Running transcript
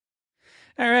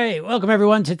All right. Welcome,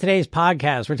 everyone, to today's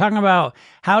podcast. We're talking about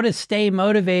how to stay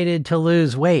motivated to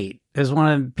lose weight is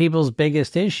one of people's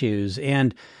biggest issues.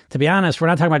 And to be honest, we're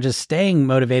not talking about just staying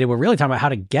motivated. We're really talking about how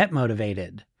to get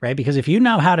motivated, right? Because if you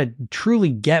know how to truly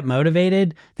get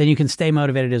motivated, then you can stay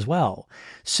motivated as well.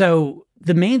 So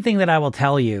the main thing that I will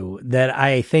tell you that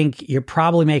I think you're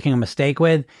probably making a mistake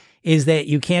with is that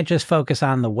you can't just focus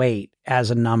on the weight as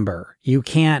a number. You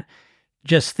can't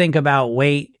just think about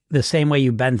weight the same way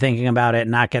you've been thinking about it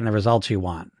and not getting the results you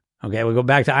want. Okay, we go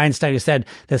back to Einstein, who said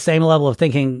the same level of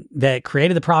thinking that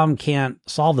created the problem can't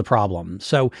solve the problem.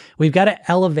 So we've got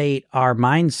to elevate our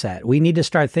mindset. We need to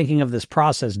start thinking of this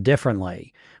process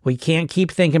differently. We can't keep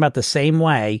thinking about the same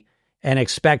way and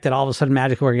expect that all of a sudden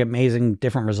magically we're going to get amazing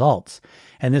different results.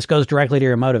 And this goes directly to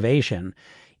your motivation.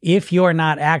 If you're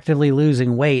not actively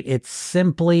losing weight, it's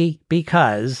simply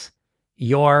because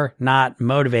you're not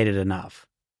motivated enough.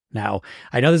 Now,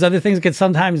 I know there's other things that could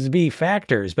sometimes be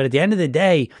factors, but at the end of the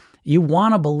day, you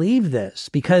want to believe this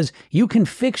because you can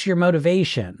fix your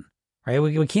motivation, right?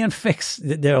 We can't fix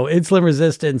insulin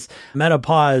resistance,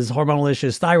 menopause, hormonal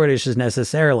issues, thyroid issues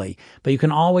necessarily, but you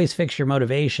can always fix your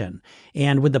motivation.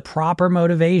 And with the proper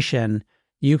motivation,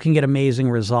 you can get amazing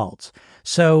results.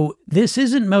 So this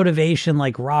isn't motivation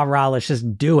like rah, rah, let's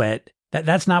just do it.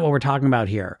 That's not what we're talking about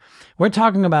here. We're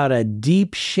talking about a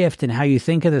deep shift in how you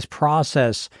think of this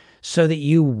process so that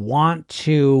you want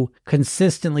to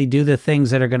consistently do the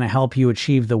things that are going to help you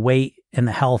achieve the weight and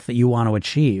the health that you want to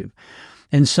achieve.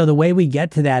 And so the way we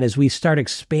get to that is we start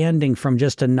expanding from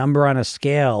just a number on a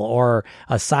scale or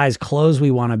a size clothes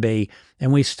we want to be,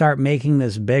 and we start making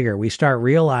this bigger. We start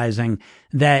realizing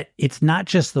that it's not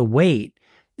just the weight,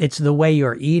 it's the way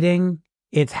you're eating,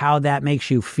 it's how that makes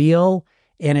you feel,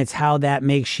 and it's how that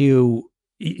makes you,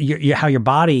 how your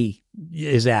body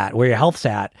is at, where your health's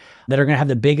at, that are going to have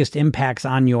the biggest impacts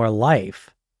on your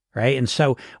life, right? And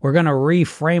so we're going to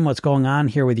reframe what's going on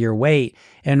here with your weight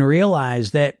and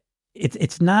realize that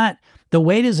it's not, the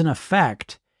weight is an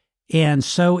effect, and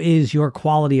so is your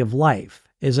quality of life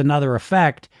is another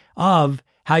effect of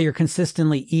how you're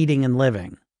consistently eating and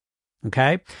living.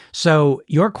 Okay. So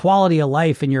your quality of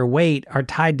life and your weight are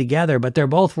tied together, but they're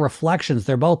both reflections.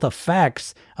 They're both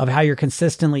effects of how you're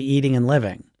consistently eating and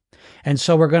living. And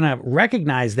so we're going to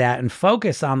recognize that and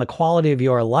focus on the quality of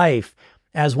your life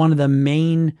as one of the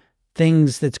main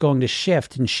things that's going to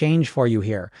shift and change for you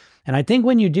here. And I think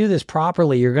when you do this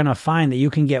properly, you're going to find that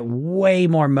you can get way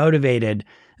more motivated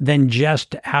than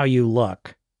just how you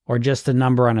look or just a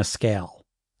number on a scale.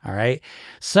 All right.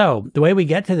 So the way we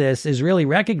get to this is really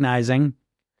recognizing,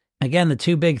 again, the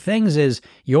two big things is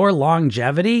your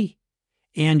longevity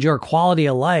and your quality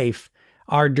of life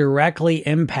are directly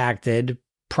impacted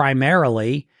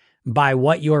primarily by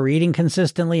what you're eating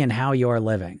consistently and how you're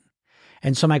living.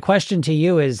 And so my question to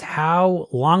you is, how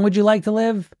long would you like to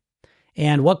live?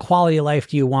 And what quality of life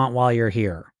do you want while you're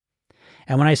here?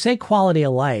 And when I say quality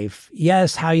of life,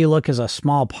 yes, how you look is a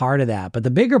small part of that, but the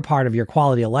bigger part of your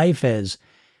quality of life is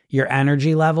your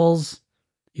energy levels,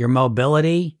 your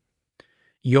mobility,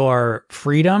 your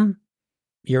freedom,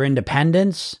 your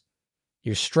independence,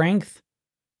 your strength,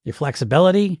 your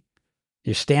flexibility,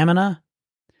 your stamina.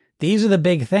 These are the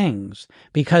big things,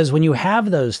 because when you have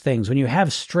those things, when you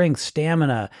have strength,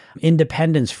 stamina,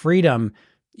 independence, freedom,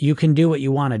 you can do what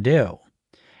you want to do.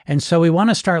 And so we want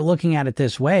to start looking at it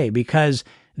this way, because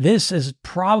this is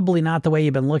probably not the way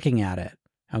you've been looking at it.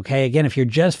 Okay. Again, if you're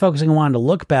just focusing on wanting to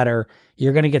look better,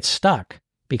 you're going to get stuck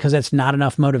because that's not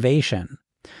enough motivation.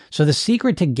 So the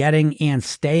secret to getting and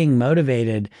staying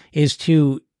motivated is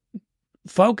to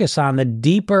focus on the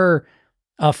deeper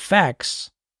effects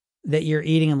that your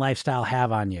eating and lifestyle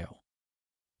have on you.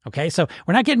 Okay. So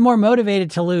we're not getting more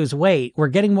motivated to lose weight. We're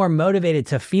getting more motivated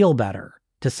to feel better,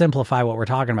 to simplify what we're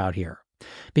talking about here.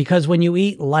 Because when you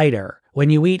eat lighter, when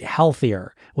you eat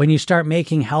healthier, when you start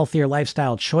making healthier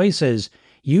lifestyle choices,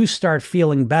 you start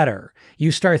feeling better.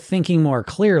 You start thinking more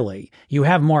clearly. You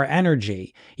have more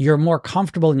energy. You're more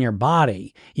comfortable in your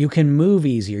body. You can move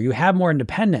easier. You have more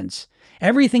independence.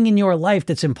 Everything in your life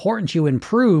that's important to you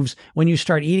improves when you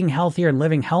start eating healthier and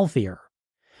living healthier.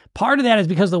 Part of that is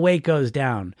because the weight goes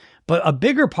down, but a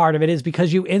bigger part of it is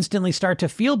because you instantly start to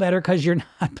feel better because you're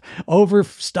not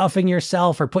overstuffing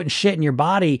yourself or putting shit in your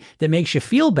body that makes you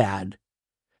feel bad.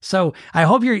 So I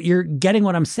hope you're getting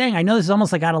what I'm saying. I know this is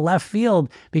almost like out of left field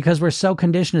because we're so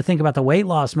conditioned to think about the weight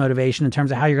loss motivation in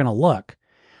terms of how you're going to look.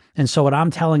 And so what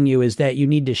I'm telling you is that you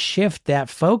need to shift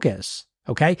that focus.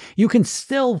 Okay. You can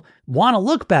still want to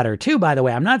look better too, by the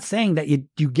way. I'm not saying that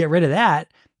you get rid of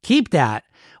that. Keep that.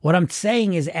 What I'm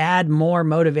saying is add more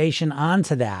motivation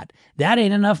onto that. That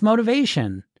ain't enough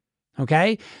motivation.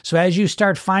 Okay. So as you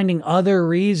start finding other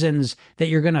reasons that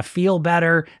you're going to feel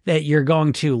better, that you're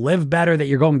going to live better, that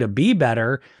you're going to be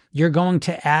better, you're going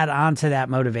to add on to that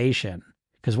motivation.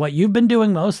 Because what you've been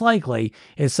doing most likely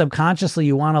is subconsciously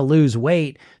you want to lose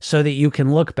weight so that you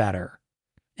can look better.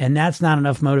 And that's not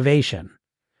enough motivation.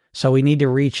 So we need to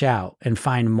reach out and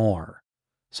find more.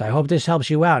 So I hope this helps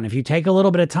you out. And if you take a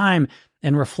little bit of time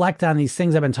and reflect on these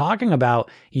things I've been talking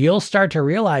about, you'll start to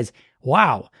realize,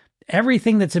 wow,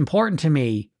 everything that's important to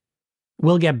me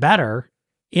will get better.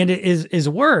 And it is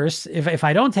worse if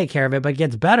I don't take care of it, but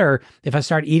gets better if I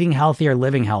start eating healthier,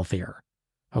 living healthier.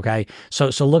 Okay. So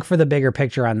look for the bigger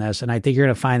picture on this. And I think you're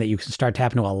going to find that you can start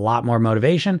tapping into a lot more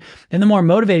motivation. And the more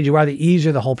motivated you are, the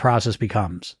easier the whole process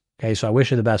becomes. Okay. So I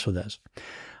wish you the best with this.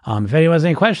 If anyone has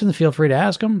any questions, feel free to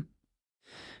ask them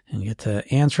and get to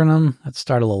answering them. Let's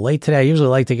start a little late today. I usually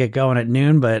like to get going at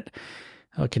noon, but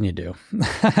what can you do?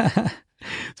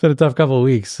 It's been a tough couple of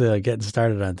weeks getting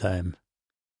started on time.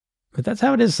 But that's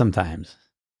how it is sometimes.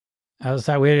 We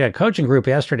had a coaching group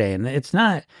yesterday, and it's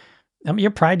not, I mean,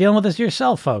 you're probably dealing with this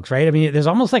yourself, folks, right? I mean, there's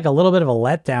almost like a little bit of a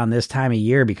letdown this time of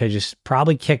year because you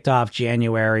probably kicked off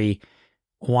January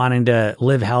wanting to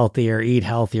live healthier, eat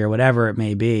healthier, whatever it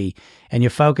may be. And you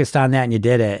focused on that and you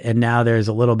did it. And now there's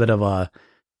a little bit of a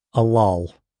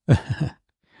lull.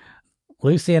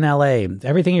 Lucy in LA,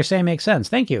 everything you're saying makes sense.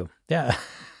 Thank you. Yeah.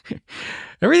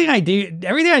 Everything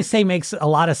I say makes a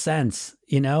lot of sense.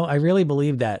 I really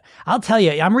believe that. I'll tell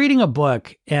you, I'm reading a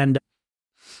book and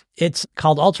it's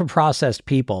called Ultra Processed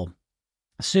People.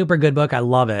 Super good book. I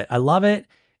love it.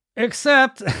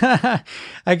 Except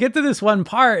I get to this one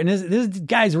part and this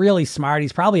guy's really smart.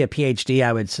 He's probably a PhD,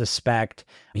 I would suspect.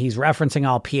 He's referencing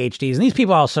all PhDs and these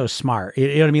people are all so smart. You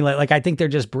know what I mean? Like I think they're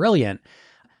just brilliant.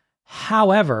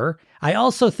 However, I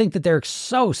also think that they're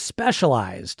so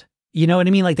specialized. You know what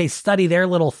I mean? Like they study their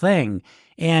little thing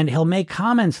and he'll make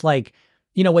comments like,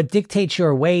 what dictates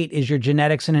your weight is your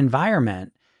genetics and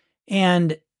environment.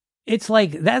 And it's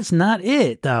like, that's not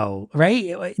it though,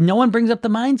 right? No one brings up the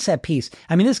mindset piece.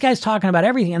 I mean, this guy's talking about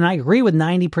everything and I agree with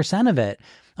 90% of it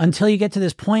until you get to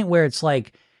this point where it's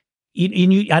like,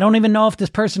 I don't even know if this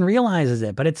person realizes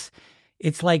it, but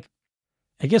it's like,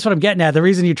 I guess what I'm getting at, the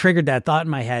reason you triggered that thought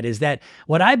in my head is that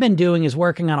what I've been doing is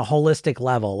working on a holistic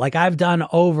level. Like I've done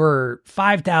over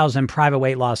 5,000 private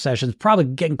weight loss sessions, probably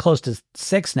getting close to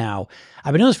 6 now.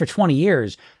 I've been doing this for 20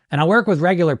 years and I work with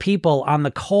regular people on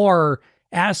the core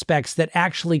aspects that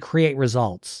actually create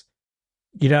results.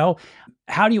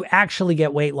 How do you actually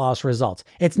get weight loss results?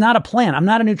 It's not a plan. I'm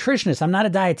not a nutritionist. I'm not a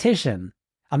dietitian.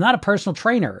 I'm not a personal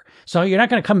trainer. So you're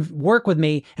not going to come work with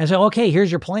me and say, okay,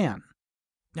 here's your plan.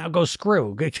 Now go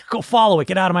follow it,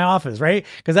 get out of my office, right?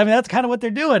 Because I mean, that's kind of what they're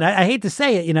doing. I hate to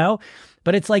say it,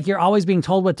 but it's like you're always being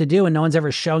told what to do and no one's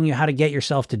ever showing you how to get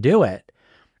yourself to do it.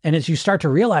 And as you start to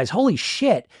realize, holy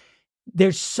shit,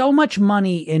 there's so much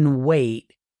money in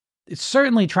weight. It's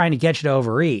certainly trying to get you to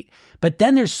overeat, but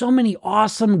then there's so many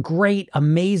awesome, great,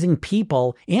 amazing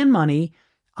people and money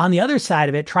on the other side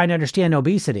of it trying to understand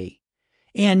obesity.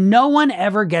 And no one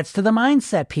ever gets to the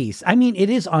mindset piece. I mean, it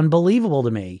is unbelievable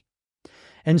to me.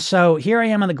 And so here I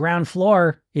am on the ground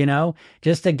floor,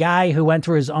 just a guy who went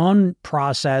through his own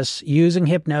process using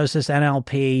hypnosis,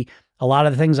 NLP, a lot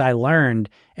of the things I learned,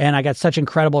 and I got such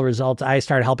incredible results. I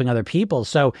started helping other people.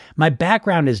 So my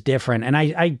background is different. And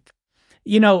I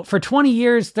for 20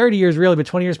 years, 30 years really, but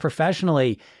 20 years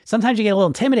professionally, sometimes you get a little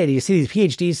intimidated. You see these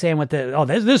PhDs saying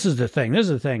this is the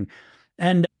thing.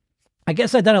 And I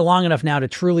guess I've done it long enough now to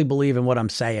truly believe in what I'm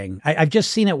saying. I've just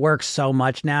seen it work so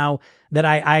much now that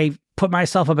I put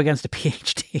myself up against a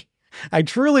PhD. I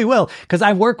truly will, because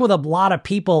I work with a lot of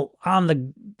people I'm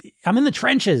in the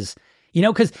trenches,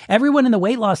 because everyone in the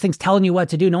weight loss thing's telling you what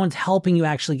to do. No one's helping you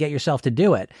actually get yourself to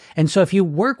do it. And so if you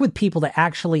work with people to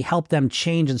actually help them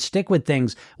change and stick with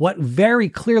things, what very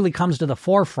clearly comes to the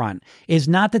forefront is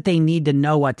not that they need to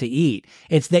know what to eat.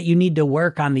 It's that you need to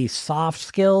work on these soft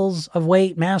skills of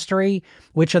weight mastery,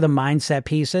 which are the mindset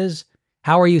pieces.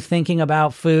 How are you thinking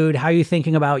about food? How are you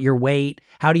thinking about your weight?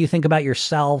 How do you think about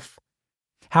yourself?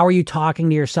 How are you talking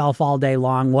to yourself all day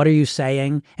long? What are you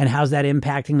saying? And how's that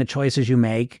impacting the choices you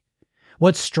make?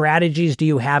 What strategies do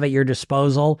you have at your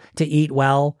disposal to eat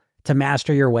well, to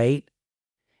master your weight?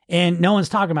 And no one's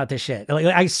talking about this shit. Like,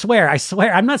 I swear.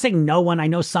 I'm not saying no one. I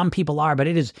know some people are, but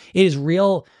it is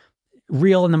real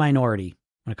in the minority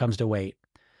when it comes to weight.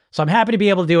 So I'm happy to be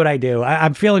able to do what I do.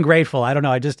 I'm feeling grateful. I don't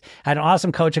know. I just had an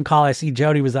awesome coaching call. I see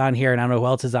Jody was on here and I don't know who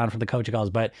else is on from the coaching calls,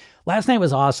 but last night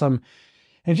was awesome.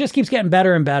 And it just keeps getting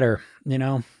better and better,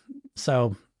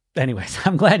 So anyways,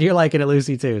 I'm glad you're liking it,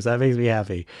 Lucy, too. So that makes me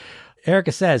happy.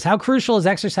 Erica says, how crucial is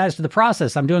exercise to the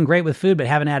process? I'm doing great with food, but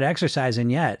haven't had exercise in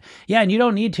yet. Yeah, and you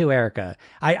don't need to, Erica.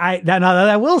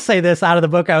 I will say this out of the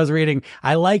book I was reading.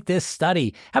 I like this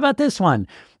study. How about this one?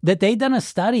 That they've done a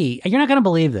study. You're not going to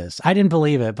believe this. I didn't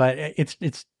believe it, but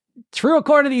it's true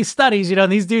according to these studies.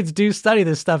 And these dudes do study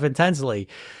this stuff intensely.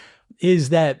 Is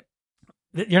that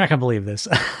you're not going to believe this.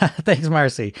 Thanks,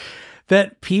 Marcy.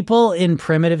 That people in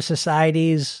primitive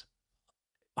societies,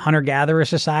 hunter-gatherer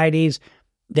societies,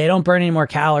 they don't burn any more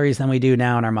calories than we do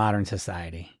now in our modern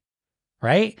society,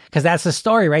 right? Because that's the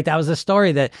story, right? That was the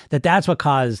story that's what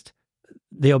caused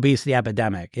the obesity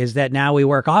epidemic, is that now we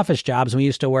work office jobs and we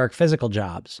used to work physical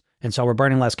jobs. And so we're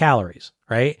burning less calories,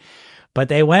 right? But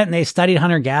they went and they studied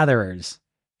hunter-gatherers,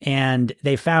 and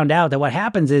they found out that what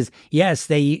happens is, yes,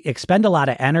 they expend a lot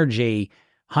of energy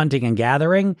hunting and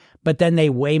gathering, but then they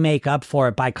way make up for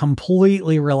it by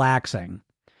completely relaxing.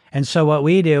 And so what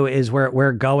we do is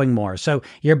we're going more. So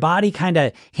your body kind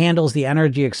of handles the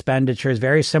energy expenditures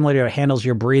very similar to how it handles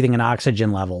your breathing and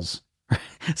oxygen levels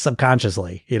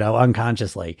subconsciously,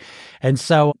 unconsciously. And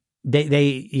so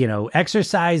they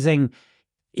exercising,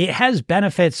 it has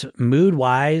benefits mood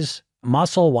wise,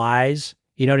 muscle wise,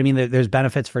 you know what I mean? There's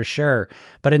benefits for sure.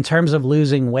 But in terms of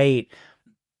losing weight,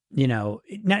 now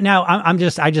I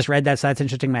just read that, so that's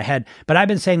interesting in my head, but I've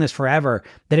been saying this forever,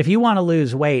 that if you want to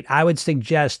lose weight, I would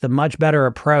suggest the much better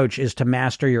approach is to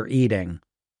master your eating,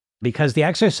 because the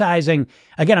exercising,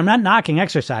 again, I'm not knocking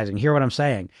exercising. Hear what I'm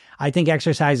saying. I think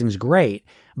exercising is great,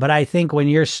 but I think when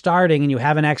you're starting and you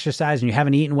haven't exercised and you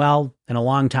haven't eaten well in a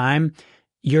long time,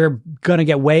 you're going to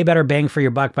get way better bang for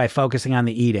your buck by focusing on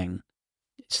the eating.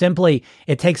 Simply,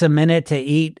 it takes a minute to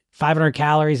eat 500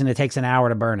 calories and it takes an hour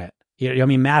to burn it.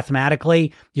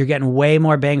 Mathematically, you're getting way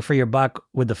more bang for your buck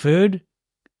with the food,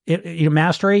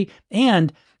 mastery,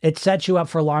 and it sets you up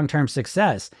for long-term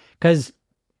success. Because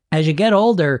as you get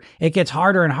older, it gets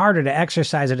harder and harder to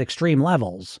exercise at extreme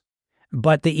levels.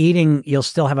 But the eating, you'll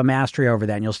still have a mastery over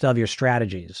that, and you'll still have your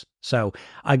strategies. So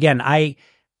again,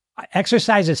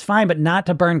 exercise is fine, but not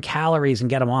to burn calories and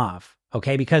get them off.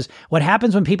 Okay, because what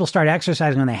happens when people start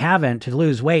exercising when they haven't to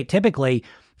lose weight, typically,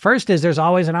 first is there's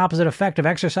always an opposite effect of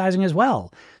exercising as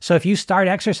well. So if you start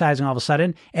exercising all of a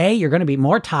sudden, you're going to be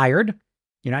more tired.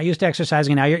 You're not used to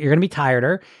exercising. Now you're going to be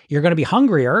tireder. You're going to be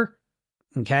hungrier.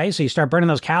 Okay. So you start burning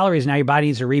those calories. Now your body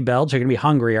needs to rebuild. So you're going to be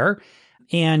hungrier,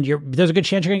 and there's a good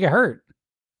chance you're going to get hurt,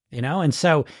 and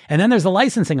then there's the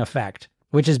licensing effect,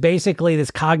 which is basically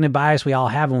this cognitive bias we all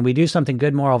have. When we do something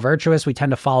good, moral, virtuous, we tend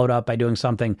to follow it up by doing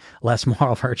something less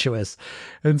moral, virtuous.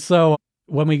 And so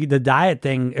when the diet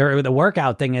thing or the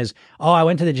workout thing is, I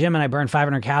went to the gym and I burned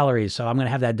 500 calories, so I'm going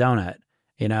to have that donut,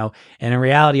 and in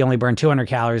reality, you only burn 200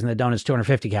 calories and the donut's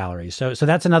 250 calories. So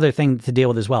that's another thing to deal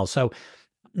with as well. So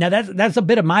now that's a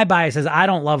bit of my bias, is I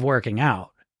don't love working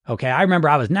out. Okay. I remember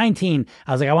I was 19.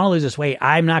 I was like, I want to lose this weight.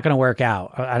 I'm not going to work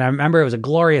out. And I remember it was a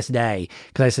glorious day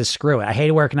because I said, screw it. I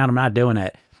hated working out. I'm not doing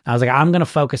it. I was like, I'm going to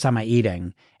focus on my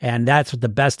eating. And that's the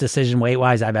best decision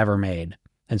weight-wise I've ever made.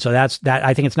 And so that's that.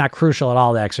 I think it's not crucial at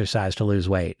all to exercise to lose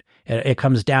weight. It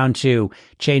comes down to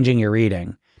changing your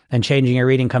eating, and changing your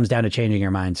eating comes down to changing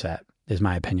your mindset, is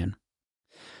my opinion.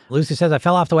 Lucy says, I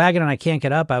fell off the wagon and I can't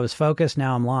get up. I was focused.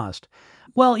 Now I'm lost.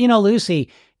 Well, Lucy,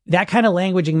 that kind of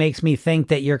languaging makes me think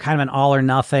that you're kind of an all or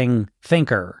nothing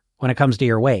thinker when it comes to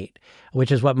your weight,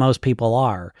 which is what most people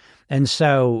are. And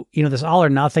so, this all or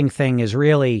nothing thing is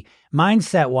really,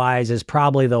 mindset wise, is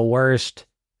probably the worst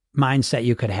mindset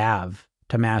you could have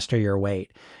to master your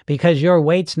weight, because your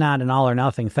weight's not an all or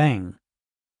nothing thing.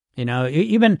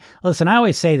 Listen, I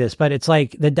always say this, but it's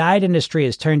like the diet industry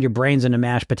has turned your brains into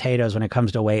mashed potatoes when it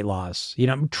comes to weight loss.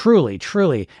 Truly.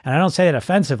 And I don't say that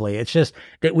offensively. It's just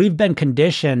that we've been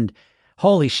conditioned.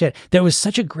 Holy shit. There was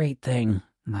such a great thing.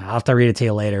 I'll have to read it to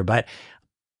you later, but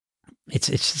it's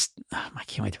just, I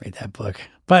can't wait to read that book.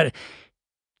 But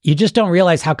you just don't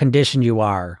realize how conditioned you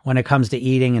are when it comes to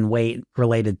eating and weight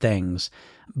related things.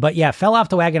 But yeah, fell off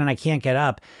the wagon and I can't get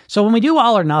up. So when we do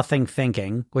all or nothing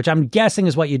thinking, which I'm guessing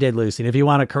is what you did, Lucy, and if you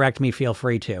want to correct me, feel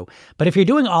free to. But if you're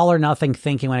doing all or nothing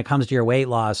thinking when it comes to your weight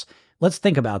loss, let's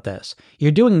think about this.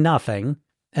 You're doing nothing,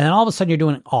 and then all of a sudden you're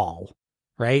doing all,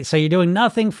 right? So you're doing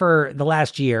nothing for the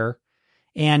last year,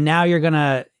 and now you're going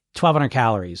to 1,200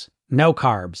 calories, no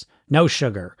carbs, no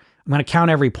sugar. I'm going to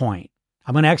count every point.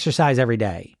 I'm going to exercise every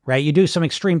day, right? You do some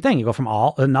extreme thing. You go from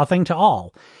nothing to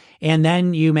all. And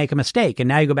then you make a mistake, and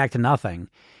now you go back to nothing.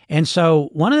 And so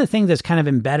one of the things that's kind of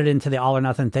embedded into the all or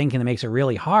nothing thinking that makes it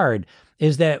really hard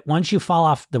is that once you fall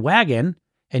off the wagon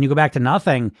and you go back to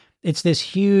nothing, it's this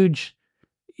huge,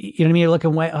 you know what I mean? You're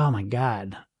looking away. Oh my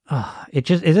God. It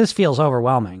just feels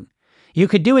overwhelming. You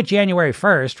could do it January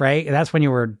 1st, right? That's when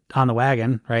you were on the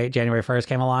wagon, right? January 1st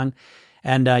came along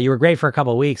and you were great for a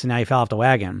couple of weeks and now you fell off the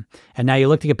wagon. And now you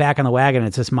look to get back on the wagon.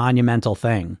 It's this monumental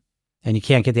thing and you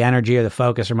can't get the energy or the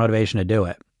focus or motivation to do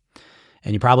it.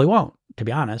 And you probably won't, to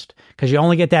be honest, because you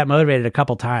only get that motivated a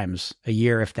couple times a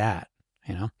year, if that,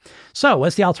 So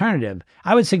what's the alternative?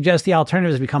 I would suggest the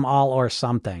alternative is become all or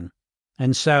something.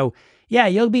 And so, yeah,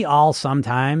 you'll be all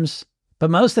sometimes,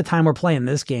 but most of the time we're playing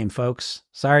this game, folks.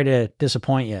 Sorry to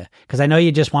disappoint you, because I know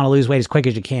you just want to lose weight as quick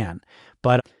as you can,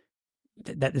 but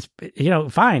that is,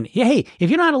 fine. Yeah, hey, if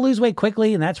you know how to lose weight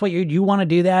quickly and that's what you want to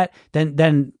do that,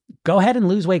 then go ahead and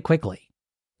lose weight quickly.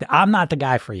 I'm not the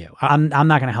guy for you. I'm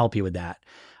not going to help you with that,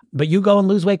 but you go and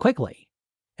lose weight quickly.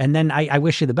 And then I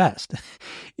wish you the best.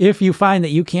 If you find that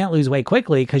you can't lose weight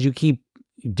quickly because you keep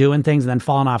doing things and then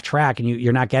falling off track and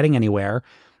you're not getting anywhere,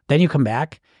 then you come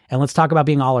back and let's talk about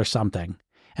being all or something.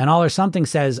 And all or something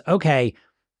says, okay,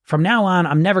 from now on,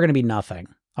 I'm never going to be nothing.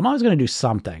 I'm always going to do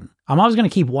something. I'm always going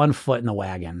to keep one foot in the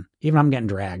wagon, even if I'm getting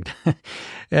dragged.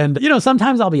 And,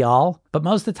 sometimes I'll be all, but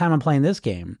most of the time I'm playing this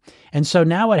game. And so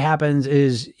now what happens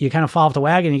is you kind of fall off the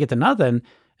wagon, you get to nothing,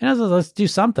 and let's do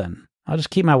something. I'll just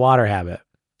keep my water habit.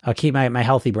 I'll keep my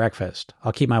healthy breakfast.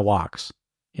 I'll keep my walks,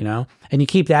 and you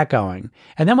keep that going.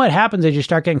 And then what happens is you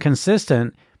start getting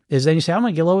consistent is then you say, I'm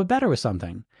going to get a little bit better with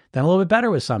something, then a little bit better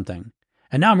with something.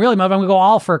 And now I'm really motivated. I'm going to go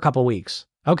all for a couple of weeks.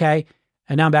 Okay.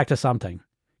 And now I'm back to something.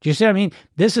 Do you see what I mean?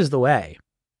 This is the way.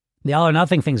 The all or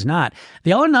nothing thing's not.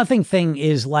 The all or nothing thing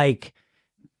is like,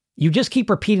 you just keep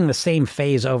repeating the same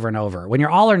phase over and over. When you're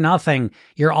all or nothing,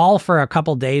 you're all for a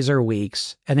couple days or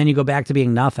weeks, and then you go back to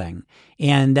being nothing.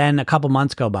 And then a couple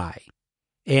months go by,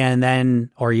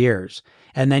 or years.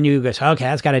 And then you go, okay,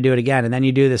 that's got to do it again. And then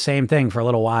you do the same thing for a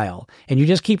little while. And you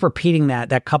just keep repeating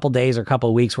that couple days or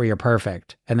couple weeks where you're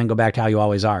perfect, and then go back to how you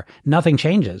always are. Nothing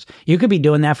changes. You could be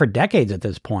doing that for decades at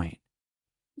this point,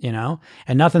 and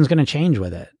nothing's going to change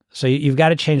with it. So you've got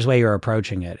to change the way you're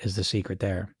approaching it is the secret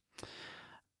there.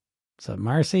 So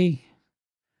Marcy.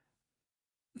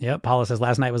 Yep. Paula says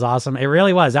last night was awesome. It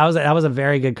really was. That was a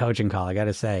very good coaching call. I got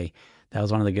to say that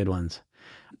was one of the good ones.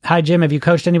 Hi, Jim. Have you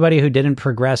coached anybody who didn't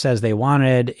progress as they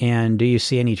wanted? And do you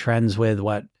see any trends with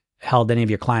what held any of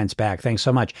your clients back? Thanks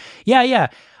so much. Yeah.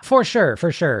 For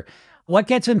sure. What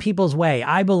gets in people's way,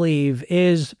 I believe,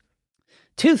 is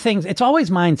two things. It's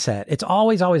always mindset. It's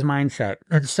always mindset.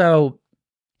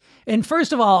 And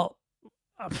first of all,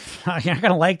 you're not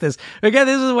going to like this. Again,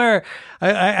 this is where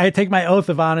I take my oath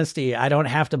of honesty. I don't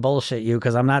have to bullshit you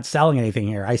because I'm not selling anything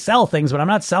here. I sell things, but I'm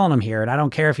not selling them here. And I don't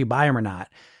care if you buy them or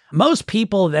not. Most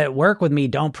people that work with me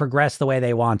don't progress the way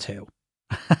they want to.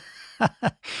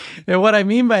 And what I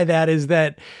mean by that is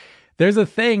that there's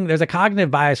a cognitive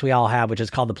bias we all have, which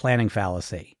is called the planning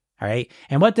fallacy. All right.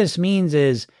 And what this means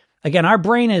is, again, our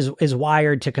brain is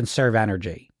wired to conserve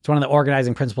energy. It's one of the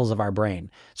organizing principles of our brain.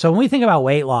 So when we think about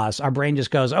weight loss, our brain just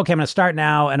goes, okay, I'm going to start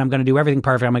now and I'm going to do everything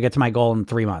perfect. I'm going to get to my goal in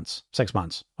 3 months, 6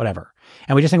 months, whatever.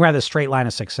 And we just think we're at this straight line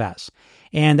of success.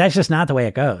 And that's just not the way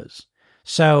it goes.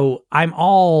 So I'm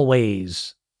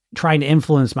always trying to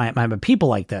influence my people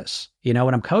like this, when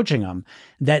I'm coaching them,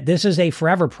 that this is a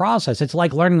forever process. It's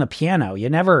like learning the piano. You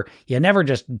never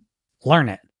just learn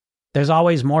it. There's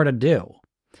always more to do.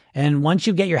 And once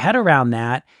you get your head around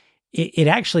that, it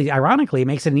actually, ironically,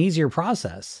 makes it an easier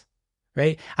process,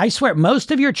 right? I swear,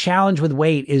 most of your challenge with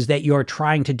weight is that you're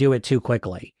trying to do it too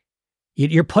quickly.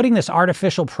 You're putting this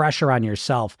artificial pressure on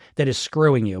yourself that is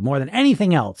screwing you more than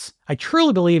anything else. I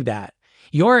truly believe that.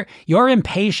 Your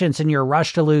impatience and your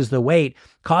rush to lose the weight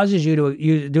causes you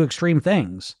to do extreme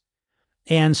things.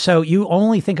 And so you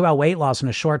only think about weight loss in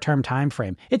a short-term time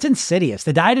frame. It's insidious.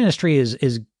 The diet industry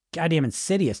is goddamn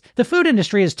insidious. The food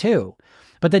industry is too.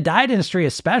 But the diet industry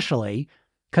especially,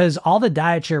 because all the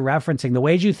diets you're referencing, the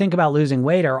ways you think about losing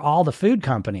weight are all the food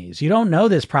companies. You don't know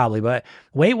this probably, but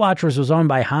Weight Watchers was owned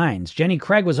by Heinz. Jenny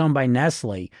Craig was owned by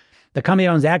Nestle. The company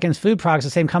that owns Atkins Food Products, the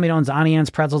same company that owns Auntie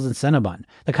Anne's Pretzels and Cinnabon.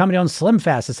 The company that owns Slim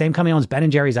Fast, the same company that owns Ben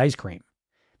 & Jerry's Ice Cream.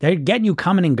 They're getting you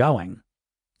coming and going.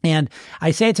 And I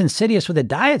say it's insidious with the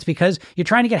diets because you're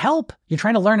trying to get help. You're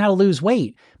trying to learn how to lose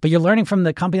weight, but you're learning from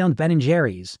the company that owns Ben &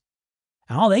 Jerry's.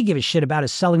 And all they give a shit about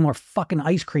is selling more fucking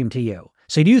ice cream to you.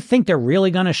 So do you think they're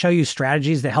really going to show you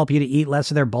strategies that help you to eat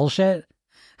less of their bullshit?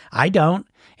 I don't.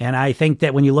 And I think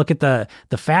that when you look at the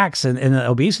facts and the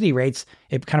obesity rates,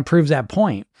 it kind of proves that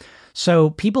point. So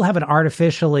people have an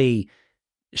artificially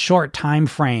short time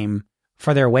frame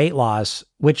for their weight loss,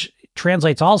 which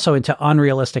translates also into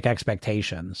unrealistic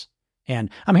expectations. And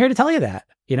I'm here to tell you that,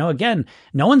 again,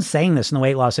 no one's saying this in the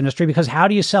weight loss industry because how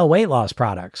do you sell weight loss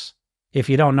products? If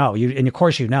you don't know, and of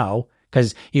course you know,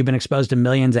 because you've been exposed to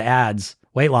millions of ads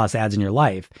weight loss ads in your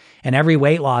life. And every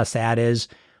weight loss ad is,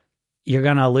 you're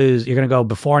going to go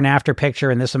before and after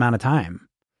picture in this amount of time.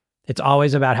 It's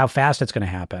always about how fast it's going to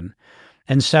happen.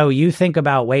 And so you think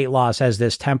about weight loss as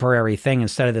this temporary thing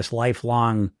instead of this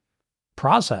lifelong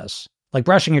process, like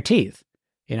brushing your teeth.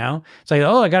 It's like,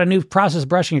 oh, I got a new process of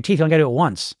brushing your teeth. You only got to do it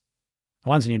once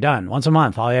and you're done. Once a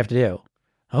month, all you have to do.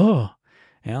 Oh,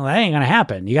 that ain't going to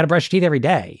happen. You got to brush your teeth every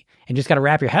day and just got to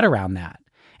wrap your head around that.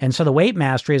 And so the weight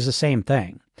mastery is the same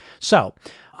thing. So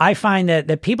I find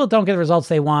that people don't get the results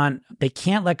they want. They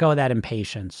can't let go of that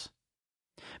impatience,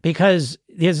 because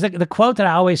the quote that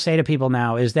I always say to people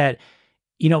now is that,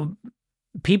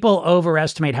 people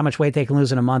overestimate how much weight they can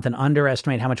lose in a month and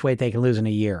underestimate how much weight they can lose in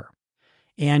a year.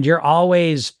 And you're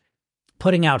always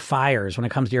putting out fires when it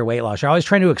comes to your weight loss. You're always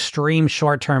trying to do extreme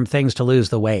short-term things to lose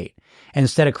the weight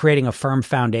instead of creating a firm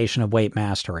foundation of weight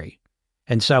mastery.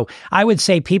 And so I would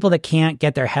say people that can't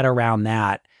get their head around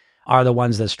that are the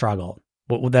ones that struggle,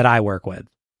 that I work with.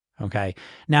 Okay.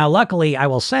 Now, luckily, I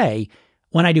will say,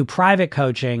 when I do private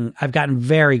coaching, I've gotten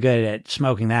very good at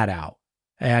smoking that out.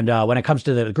 And when it comes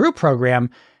to the group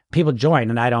program, people join,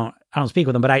 and I don't speak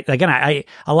with them. But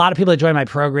a lot of people that join my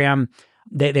program,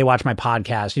 they watch my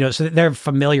podcast, so they're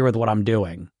familiar with what I'm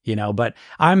doing, but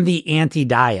I'm the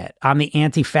anti-diet. I'm the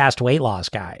anti-fast weight loss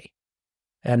guy.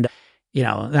 And,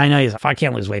 I know if I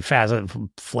can't lose weight fast,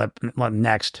 flip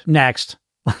next.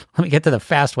 Let me get to the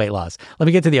fast weight loss. Let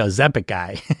me get to the Ozempic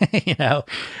guy,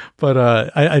 but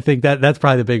I think that's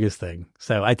probably the biggest thing.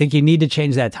 So I think you need to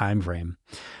change that time frame.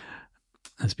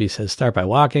 SB says, start by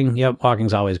walking. Yep.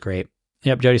 Walking's always great.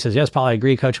 Yep. Jody says, yes, Paul, I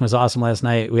agree. Coaching was awesome last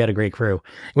night. We had a great crew.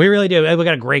 We really do. We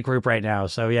got a great group right now.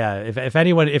 So yeah,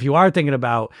 if you are thinking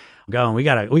about going, we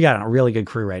got a really good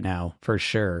crew right now for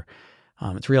sure.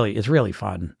 It's really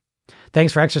fun.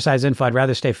 Thanks for exercise info. I'd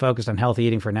rather stay focused on healthy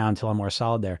eating for now until I'm more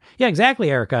solid there. Yeah,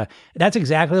 exactly, Erica. That's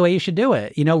exactly the way you should do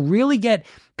it. Really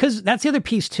because that's the other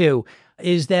piece too,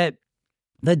 is that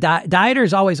the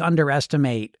dieters always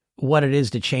underestimate what it is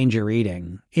to change your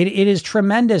eating. It is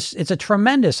tremendous. It's a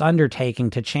tremendous undertaking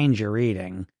to change your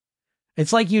eating.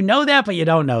 It's like, that, but you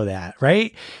don't know that,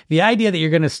 right? The idea that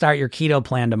you're going to start your keto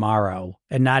plan tomorrow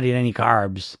and not eat any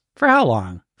carbs, for how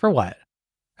long? For what?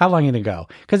 How long are you going to go?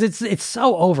 Because it's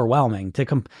so overwhelming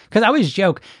because I always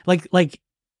joke, like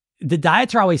the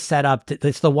diets are always set up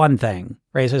it's the one thing,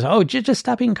 right? It says, oh, just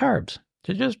stop eating carbs.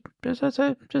 Just that's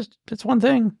it. Just, it's one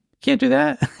thing. Can't do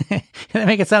that. They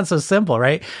make it sound so simple,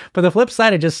 right? But the flip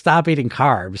side of just stop eating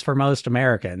carbs for most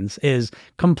Americans is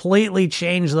completely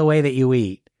change the way that you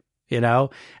eat.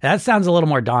 That sounds a little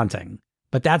more daunting,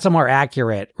 but that's a more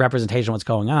accurate representation of what's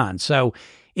going on. So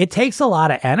it takes a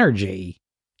lot of energy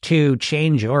to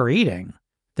change your eating.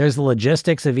 There's the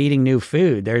logistics of eating new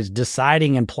food. There's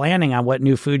deciding and planning on what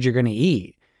new food you're going to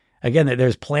eat. Again,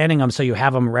 there's planning them so you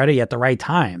have them ready at the right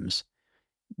times.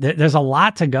 There's a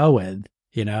lot to go with,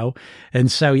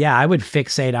 And so, yeah, I would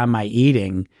fixate on my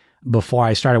eating before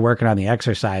I started working on the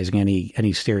exercising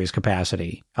any serious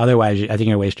capacity. Otherwise, I think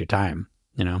you're waste your time,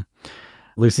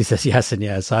 Lucy says yes and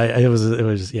yes. It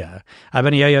was yeah. I've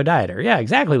been a yo-yo dieter. Yeah,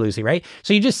 exactly, Lucy, right?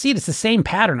 So you just see it's the same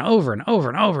pattern over and over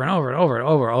and over and over and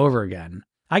over and over again.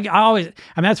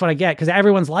 That's what I get, because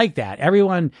everyone's like that.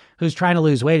 Everyone who's trying to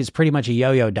lose weight is pretty much a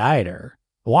yo-yo dieter.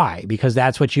 Why? Because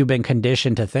that's what you've been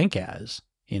conditioned to think as.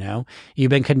 You've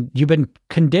been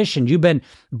conditioned, you've been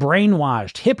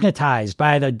brainwashed, hypnotized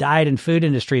by the diet and food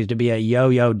industries to be a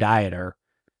yo-yo dieter.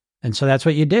 And so that's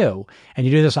what you do. And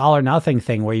you do this all or nothing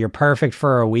thing where you're perfect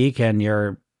for a week and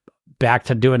you're back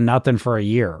to doing nothing for a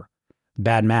year.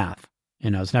 Bad math.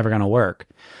 It's never going to work.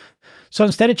 So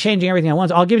instead of changing everything at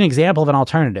once, I'll give you an example of an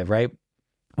alternative, right?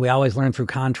 We always learn through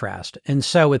contrast. And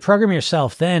so with Program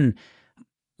Yourself, then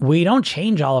we don't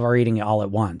change all of our eating all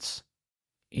at once.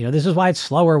 This is why it's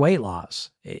slower weight loss.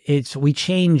 We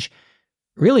change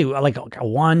really like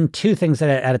 1-2 things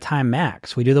at a time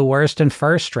max. We do the worst and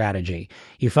first strategy.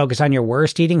 You focus on your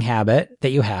worst eating habit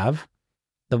that you have,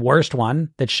 the worst one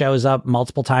that shows up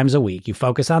multiple times a week. You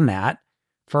focus on that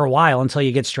for a while until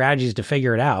you get strategies to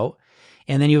figure it out.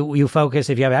 And then you focus,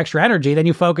 if you have extra energy, then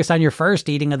you focus on your first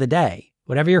eating of the day.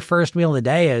 Whatever your first meal of the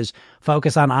day is,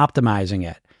 focus on optimizing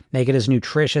it. Make it as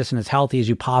nutritious and as healthy as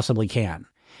you possibly can.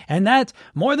 And that's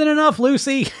more than enough,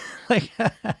 Lucy. You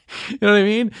know what I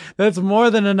mean? That's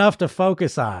more than enough to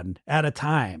focus on at a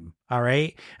time. All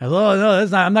right. And, oh,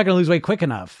 no, I'm not going to lose weight quick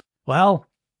enough. Well,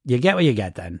 you get what you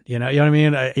get then. You know what I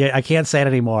mean? I can't say it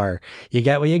anymore. You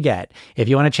get what you get. If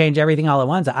you want to change everything all at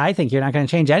once, I think you're not going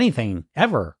to change anything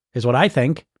ever, is what I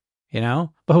think, But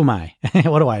who am I?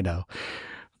 What do I know?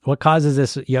 What causes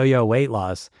this yo-yo weight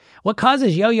loss? What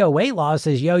causes yo-yo weight loss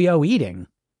is yo-yo eating.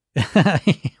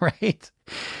 Right?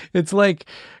 It's like,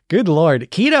 good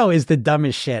Lord, keto is the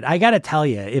dumbest shit. I got to tell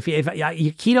you, if you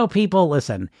keto people,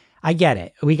 listen, I get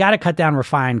it. We got to cut down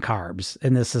refined carbs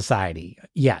in this society.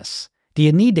 Yes. Do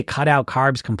you need to cut out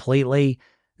carbs completely?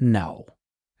 No.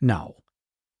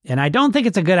 And I don't think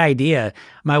it's a good idea.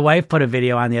 My wife put a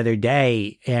video on the other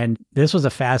day, and this was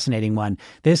a fascinating one.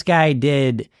 This guy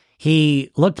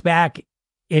he looked back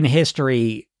in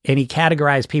history and he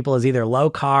categorized people as either low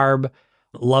carb,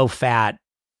 low fat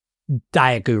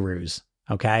diet gurus.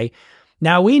 Okay.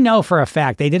 Now we know for a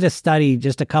fact, they did a study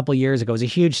just a couple years ago. It was a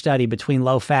huge study between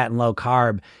low fat and low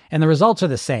carb, and the results are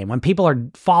the same. When people are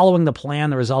following the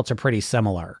plan, the results are pretty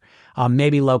similar.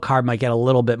 Maybe low carb might get a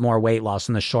little bit more weight loss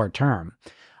in the short term.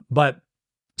 But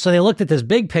so they looked at this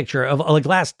big picture of like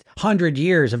last 100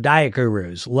 years of diet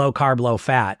gurus, low carb, low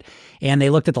fat, and they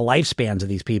looked at the lifespans of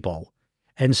these people.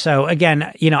 And so again,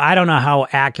 I don't know how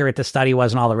accurate the study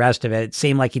was and all the rest of it. It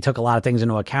seemed like he took a lot of things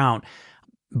into account.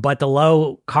 But the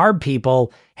low carb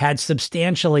people had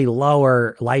substantially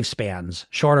lower lifespans,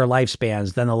 shorter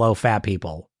lifespans than the low fat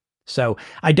people. So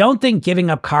I don't think giving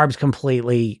up carbs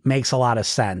completely makes a lot of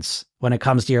sense when it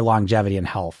comes to your longevity and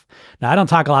health. Now, I don't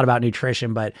talk a lot about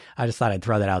nutrition, but I just thought I'd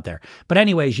throw that out there. But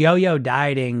anyways, yo-yo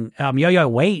dieting, yo-yo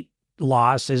weight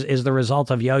loss is the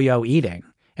result of yo-yo eating.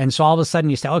 And so all of a sudden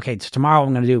you say, okay, tomorrow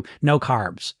I'm going to do no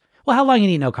carbs. Well, how long you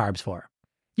need no carbs for?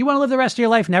 You want to live the rest of your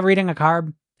life never eating a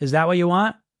carb? Is that what you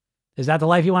want? Is that the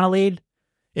life you want to lead?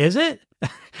 Is it?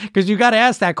 Because you got to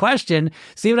ask that question.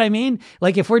 See what I mean?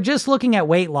 Like if we're just looking at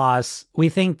weight loss, we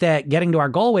think that getting to our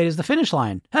goal weight is the finish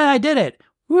line. Hey, I did it.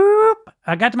 Whoop.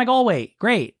 I got to my goal weight.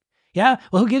 Great. Yeah.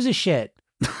 Well, who gives a shit?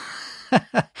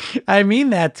 I mean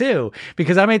that too,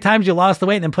 because how many times you lost the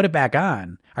weight and then put it back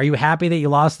on? Are you happy that you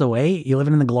lost the weight? You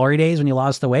living in the glory days when you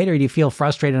lost the weight, or do you feel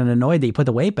frustrated and annoyed that you put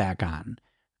the weight back on?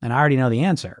 And I already know the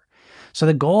answer. So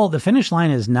the finish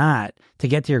line is not to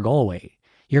get to your goal weight.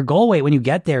 Your goal weight, when you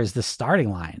get there, is the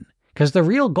starting line, because the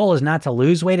real goal is not to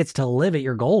lose weight. It's to live at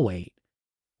your goal weight.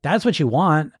 That's what you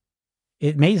want.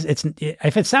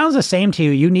 If it sounds the same to you,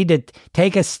 you need to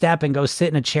take a step and go sit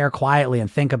in a chair quietly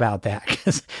and think about that,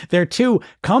 because they're two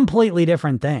completely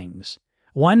different things.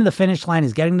 One, the finish line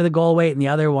is getting to the goal weight, and the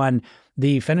other one,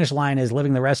 the finish line is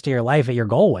living the rest of your life at your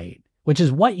goal weight, which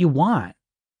is what you want.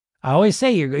 I always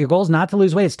say your goal is not to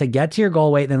lose weight. It's to get to your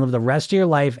goal weight and then live the rest of your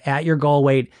life at your goal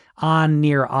weight on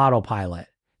near autopilot.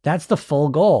 That's the full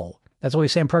goal. That's what we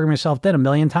say in Program Yourself Thin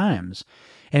 1,000,000 times.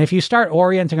 And if you start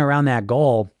orienting around that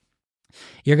goal,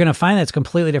 you're going to find that's a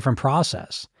completely different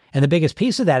process. And the biggest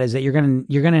piece of that is that you're going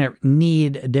to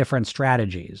need different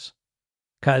strategies.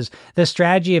 Because the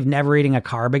strategy of never eating a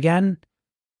carb again,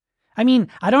 I mean,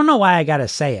 I don't know why I got to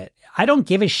say it. I don't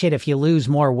give a shit if you lose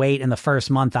more weight in the first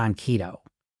month on keto.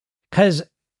 Because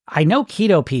I know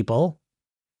keto people,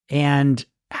 and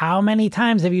how many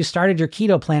times have you started your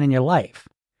keto plan in your life?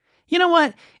 You know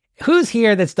what? Who's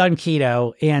here that's done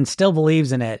keto and still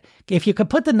believes in it? If you could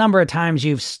put the number of times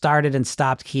you've started and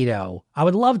stopped keto, I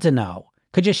would love to know.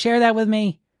 Could you share that with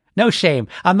me? No shame.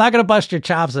 I'm not going to bust your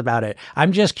chops about it.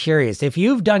 I'm just curious. If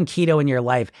you've done keto in your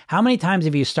life, how many times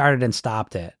have you started and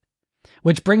stopped it?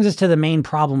 Which brings us to the main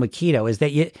problem with keto, is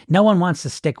that no one wants to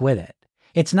stick with it.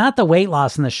 It's not the weight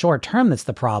loss in the short term that's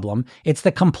the problem. It's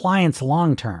the compliance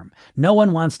long term. No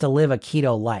one wants to live a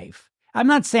keto life. I'm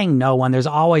not saying no one. There's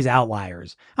always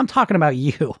outliers. I'm talking about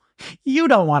you. You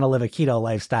don't want to live a keto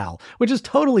lifestyle, which is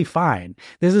totally fine.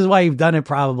 This is why you've done it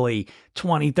probably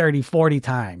 20, 30, 40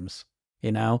 times,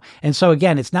 And so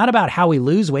again, it's not about how we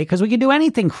lose weight, because we can do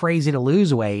anything crazy to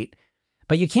lose weight,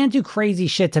 but you can't do crazy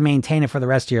shit to maintain it for the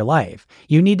rest of your life.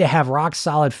 You need to have rock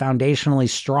solid, foundationally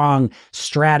strong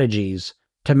strategies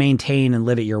to maintain and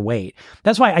live at your weight.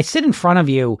 That's why I sit in front of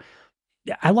you.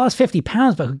 I lost 50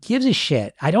 pounds, but who gives a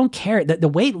shit? I don't care. The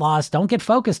weight loss, don't get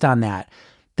focused on that.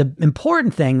 The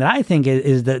important thing that I think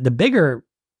is the bigger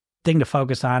thing to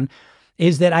focus on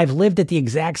is that I've lived at the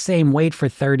exact same weight for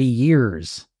 30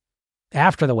 years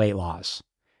after the weight loss.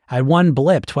 I had one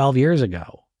blip 12 years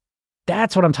ago.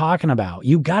 That's what I'm talking about.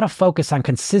 You got to focus on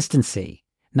consistency,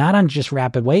 not on just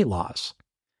rapid weight loss.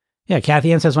 Yeah,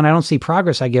 Kathy Ann says, when I don't see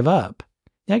progress, I give up.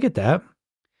 Yeah, I get that.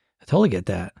 I totally get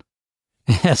that.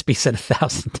 SB said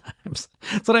 1,000 times.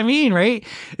 That's what I mean, right?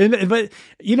 But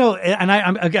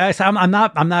I'm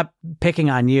not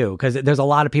picking on you, because there's a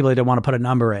lot of people that don't want to put a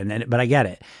number in, but I get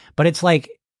it. But it's like,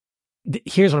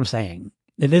 here's what I'm saying.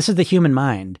 This is the human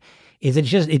mind.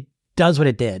 It does what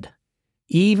it did,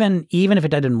 even if it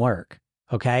didn't work.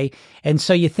 Okay, and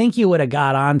so you think you would have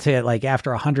got onto it like after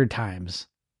 100 times.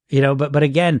 But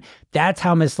again, that's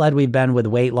how misled we've been with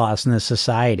weight loss in this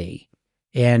society.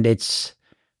 And it's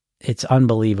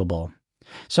unbelievable.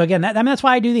 So again, that's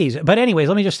why I do these. But anyways,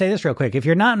 let me just say this real quick. If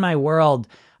you're not in my world,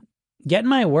 get in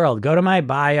my world. Go to my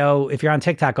bio. If you're on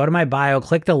TikTok, go to my bio,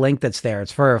 click the link that's there.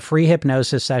 It's for a free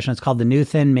hypnosis session. It's called The New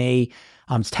Thin Me.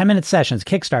 It's 10-minute sessions,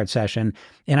 kickstart session.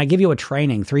 And I give you a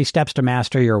training, 3 steps to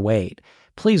master your weight.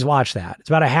 Please watch that. It's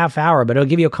about a half hour, but it'll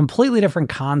give you a completely different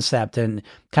concept and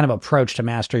kind of approach to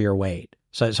master your weight.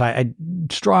 So I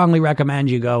strongly recommend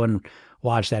you go and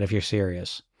watch that if you're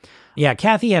serious. Yeah,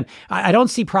 Kathy Ann, I don't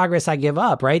see progress, I give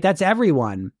up, right? That's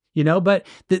everyone, but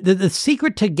the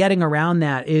secret to getting around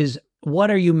that is,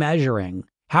 what are you measuring?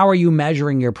 How are you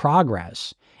measuring your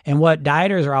progress? And what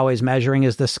dieters are always measuring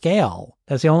is the scale.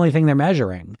 That's the only thing they're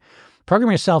measuring.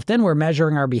 Program Yourself Thin, we're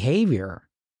measuring our behavior.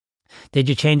 Did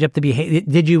you change up the behavior?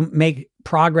 Did you make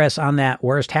progress on that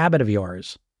worst habit of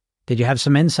yours? Did you have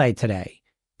some insight today?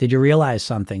 Did you realize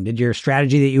something? Did your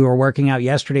strategy that you were working out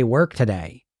yesterday work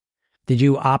today? Did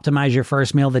you optimize your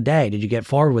first meal of the day? Did you get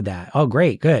forward with that? Oh,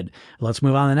 great. Good. Let's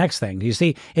move on to the next thing. You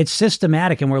see, it's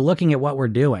systematic and we're looking at what we're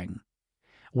doing.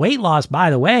 Weight loss, by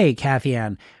the way, Kathy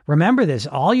Ann, remember this,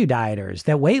 all you dieters,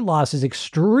 that weight loss is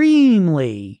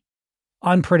extremely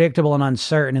unpredictable and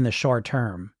uncertain in the short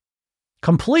term.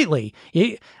 Completely.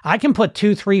 I can put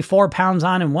 2, 3, 4 pounds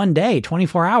on in one day,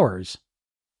 24 hours.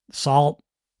 Salt,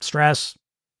 stress,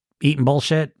 eating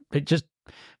bullshit.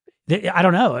 I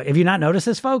don't know. Have you not noticed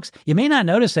this, folks? You may not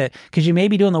notice it because you may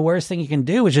be doing the worst thing you can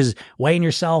do, which is weighing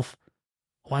yourself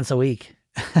once a week.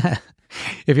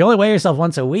 If you only weigh yourself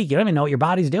once a week, you don't even know what your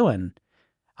body's doing.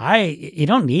 You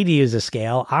don't need to use a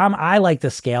scale. I like the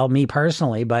scale, me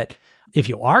personally, but if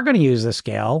you are going to use the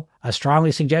scale, I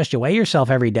strongly suggest you weigh yourself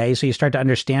every day so you start to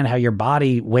understand how your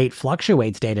body weight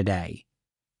fluctuates day to day,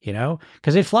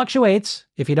 because it fluctuates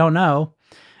if you don't know.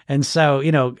 And so,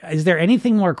 is there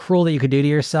anything more cruel that you could do to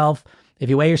yourself if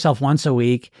you weigh yourself once a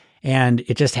week and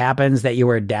it just happens that you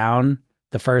were down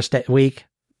the first week,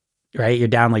 right? You're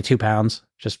down like 2 pounds,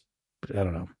 just, I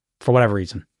don't know, for whatever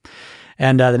reason.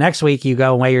 And the next week you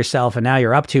go and weigh yourself and now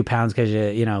you're up 2 pounds because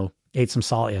you ate some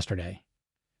salt yesterday,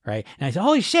 right? And I said,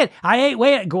 holy shit, I ate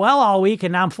well all week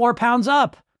and now I'm 4 pounds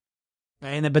up.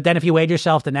 But then if you weighed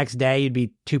yourself the next day, you'd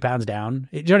be 2 pounds down.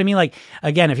 You know what I mean? Like,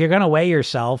 again, if you're going to weigh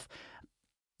yourself,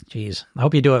 geez, I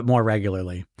hope you do it more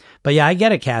regularly. But yeah, I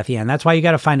get it, Kathy Ann. That's why you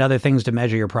got to find other things to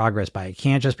measure your progress by. It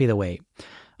can't just be the weight.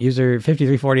 User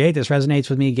 5348, this resonates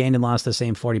with me, gained and lost the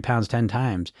same 40 pounds 10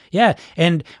 times. Yeah,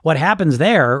 and what happens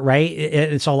there,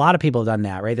 right, so a lot of people have done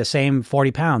that, right? The same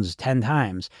 40 pounds 10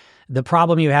 times. The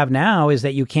problem you have now is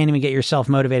that you can't even get yourself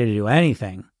motivated to do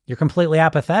anything. You're completely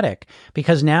apathetic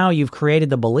because now you've created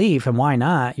the belief, and why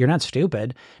not? You're not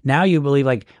stupid. Now you believe,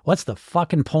 like, what's the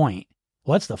fucking point?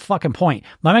 What's the fucking point?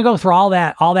 Let me go through all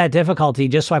that difficulty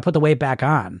just so I put the weight back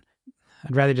on.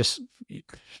 I'd rather just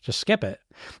skip it.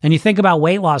 And you think about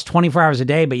weight loss 24 hours a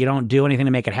day, but you don't do anything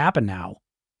to make it happen now.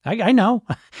 I know,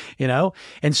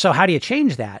 and so how do you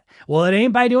change that? Well, it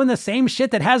ain't by doing the same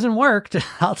shit that hasn't worked.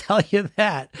 I'll tell you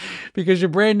that, because your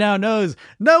brain now knows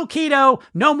no keto,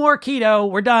 no more keto.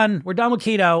 We're done. We're done with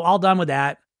keto. All done with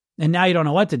that. And now you don't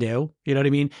know what to do. You know what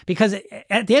I mean? Because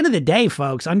at the end of the day,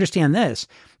 folks, understand this,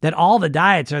 that all the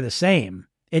diets are the same.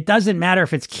 It doesn't matter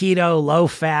if it's keto, low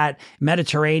fat,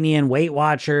 Mediterranean, Weight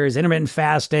Watchers, intermittent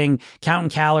fasting, counting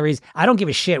calories. I don't give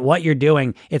a shit what you're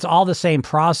doing. It's all the same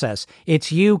process. It's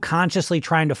you consciously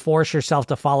trying to force yourself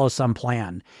to follow some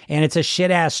plan. And it's a shit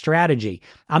ass strategy.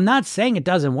 I'm not saying it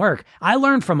doesn't work. I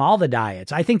learned from all the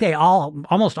diets. I think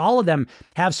almost all of them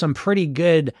have some pretty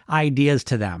good ideas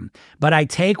to them. But I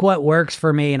take what works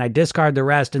for me and I discard the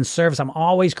rest in service. I'm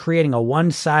always creating a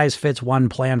one size fits one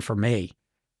plan for me.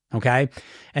 Okay.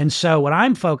 And so what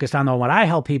I'm focused on, though, what I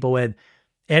help people with,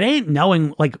 it ain't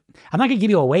knowing, like, I'm not going to give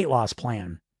you a weight loss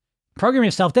plan. Program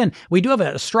Yourself Thin. We do have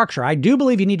a structure. I do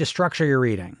believe you need to structure your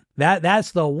eating.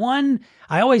 That's the one.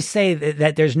 I always say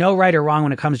that there's no right or wrong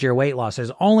when it comes to your weight loss.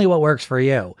 There's only what works for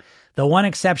you. The one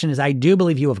exception is I do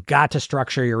believe you have got to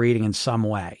structure your eating in some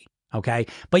way. Okay.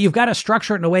 But you've got to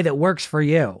structure it in a way that works for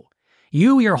you.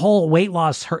 Your whole weight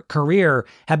loss career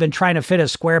have been trying to fit a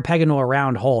square peg into a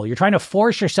round hole. You're trying to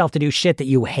force yourself to do shit that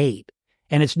you hate.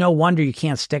 And it's no wonder you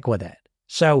can't stick with it.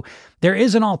 So there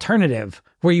is an alternative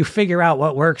where you figure out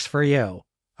what works for you.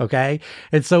 Okay.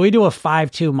 And so we do a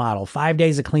 5-2 model, 5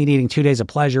 days of clean eating, 2 days of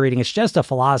pleasure eating. It's just a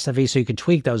philosophy. So you can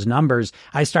tweak those numbers.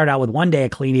 I start out with 1 day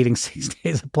of clean eating, 6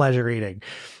 days of pleasure eating.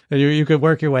 And you could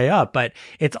work your way up, but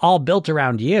it's all built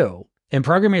around you. In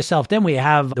Program Yourself Thin, we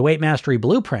have the Weight Mastery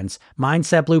Blueprints,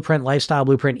 Mindset Blueprint, Lifestyle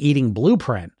Blueprint, Eating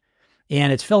Blueprint.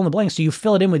 And it's fill in the blanks. So you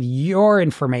fill it in with your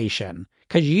information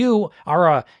because you are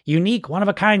a unique,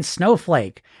 one-of-a-kind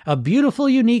snowflake, a beautiful,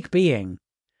 unique being.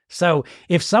 So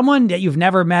if someone that you've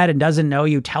never met and doesn't know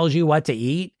you tells you what to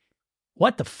eat,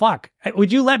 what the fuck?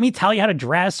 Would you let me tell you how to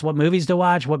dress, what movies to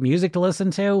watch, what music to listen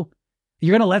to?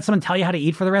 You're going to let someone tell you how to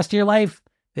eat for the rest of your life?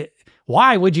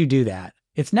 Why would you do that?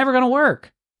 It's never going to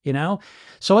work, you know?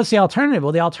 So what's the alternative?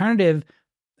 Well, the alternative,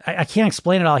 I can't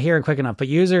explain it all here quick enough, but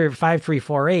user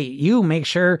 5348, you make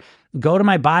sure, go to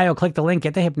my bio, click the link,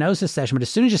 get the hypnosis session. But as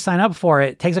soon as you sign up for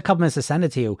it takes a couple minutes to send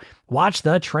it to you. Watch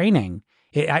the training.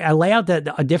 I lay out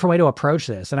a different way to approach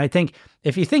this. And I think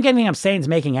if you think anything I'm saying is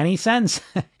making any sense,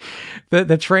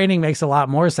 the training makes a lot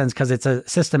more sense because it's a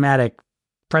systematic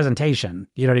presentation.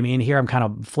 You know what I mean? Here I'm kind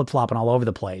of flip-flopping all over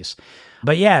the place.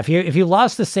 But yeah, if you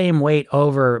lost the same weight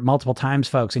over multiple times,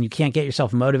 folks, and you can't get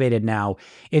yourself motivated now,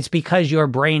 it's because your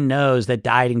brain knows that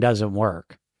dieting doesn't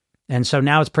work. And so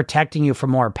now it's protecting you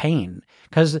from more pain.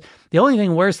 Because the only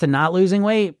thing worse than not losing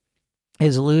weight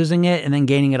is losing it and then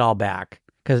gaining it all back.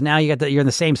 Because now you're in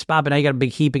the same spot, but now you got a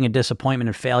big heaping of disappointment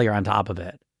and failure on top of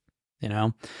it, you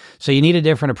know? So you need a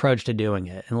different approach to doing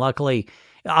it. And luckily,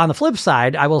 on the flip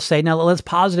side, I will say, now let's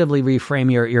positively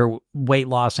reframe your weight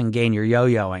loss and gain, your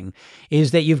yo-yoing,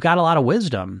 is that you've got a lot of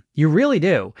wisdom. You really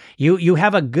do. You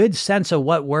have a good sense of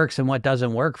what works and what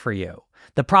doesn't work for you.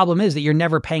 The problem is that you're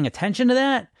never paying attention to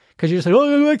that because you're just like,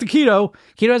 oh, I like the keto.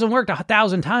 Keto hasn't worked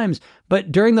 1,000 times.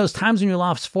 But during those times when you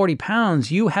lost 40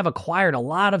 pounds, you have acquired a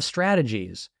lot of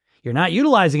strategies. You're not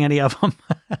utilizing any of them,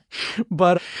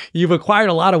 but you've acquired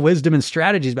a lot of wisdom and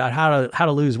strategies about how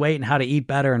to lose weight and how to eat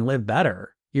better and live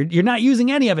better. You're not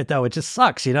using any of it though. It just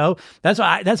sucks, you know.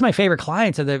 That's my favorite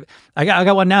client. So I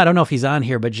got one now. I don't know if he's on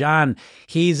here, but John,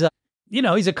 he's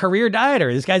he's a career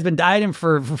dieter. This guy's been dieting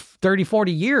for 30,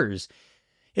 40 years.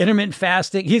 Intermittent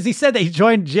fasting. He said that he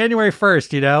joined January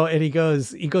 1st, you know, and he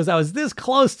goes, I was this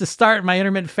close to starting my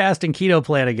intermittent fasting keto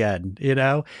plan again, you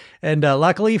know, and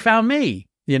luckily he found me,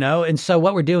 you know. And so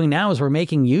what we're doing now is we're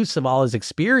making use of all his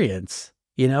experience,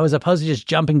 you know, as opposed to just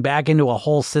jumping back into a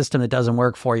whole system that doesn't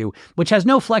work for you, which has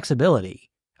no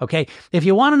flexibility. Okay. If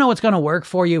you want to know what's going to work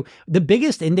for you, the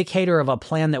biggest indicator of a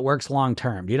plan that works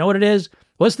long-term, do you know what it is?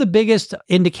 What's the biggest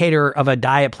indicator of a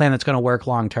diet plan that's going to work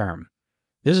long-term?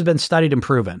 This has been studied and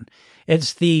proven.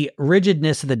 It's the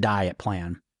rigidness of the diet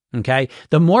plan. Okay.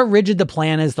 The more rigid the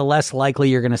plan is, the less likely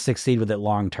you're going to succeed with it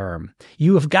long-term.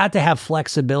 You have got to have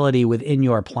flexibility within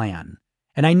your plan.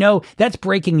 And I know that's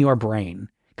breaking your brain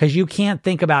because you can't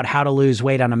think about how to lose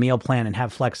weight on a meal plan and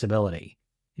have flexibility.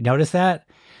 You notice that?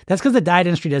 That's because the diet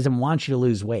industry doesn't want you to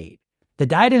lose weight. The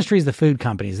diet industry is the food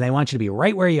companies. They want you to be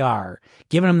right where you are,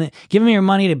 giving them your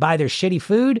money to buy their shitty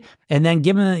food, and then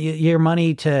giving them your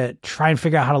money to try and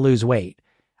figure out how to lose weight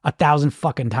 1,000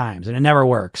 fucking times, and it never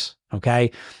works. Okay,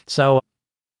 so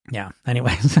yeah.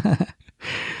 Anyways,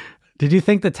 did you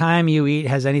think the time you eat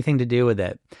has anything to do with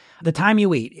it? The time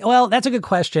you eat. Well, that's a good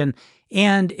question,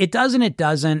 and it doesn't. It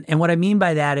doesn't. And what I mean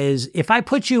by that is, if I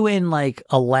put you in like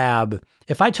a lab,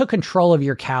 if I took control of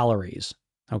your calories.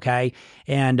 Okay.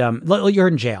 And you're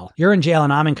in jail. You're in jail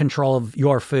and I'm in control of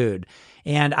your food.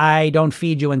 And I don't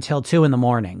feed you until 2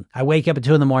 a.m. I wake up at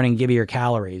 2 a.m. and give you your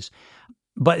calories.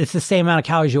 But it's the same amount of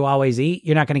calories you always eat.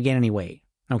 You're not going to gain any weight.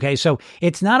 Okay. So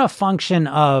it's not a function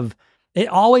of, it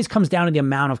always comes down to the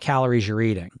amount of calories you're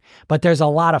eating. But there's a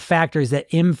lot of factors that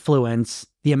influence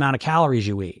the amount of calories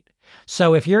you eat.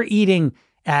 So if you're eating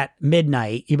at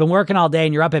midnight, you've been working all day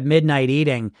and you're up at midnight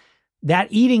eating, that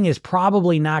eating is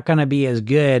probably not going to be as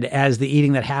good as the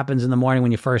eating that happens in the morning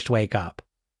when you first wake up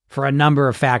for a number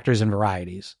of factors and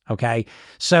varieties. Okay.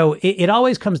 So it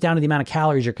always comes down to the amount of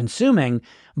calories you're consuming,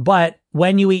 but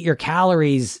when you eat your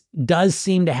calories does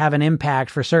seem to have an impact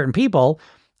for certain people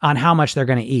on how much they're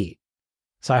going to eat.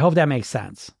 So I hope that makes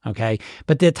sense. Okay.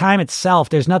 But the time itself,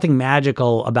 there's nothing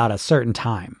magical about a certain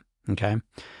time. Okay.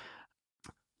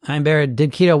 I'm Barrett,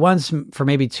 did keto once for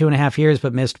maybe 2.5 years,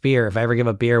 but missed beer. If I ever give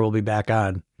up beer, we'll be back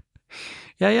on.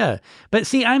 Yeah. But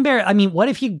see, I'm Barrett. I mean, what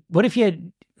if you,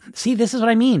 see, this is what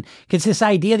I mean. It's this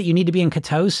idea that you need to be in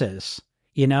ketosis,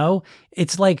 you know,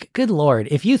 it's like, good Lord,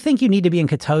 if you think you need to be in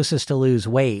ketosis to lose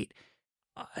weight,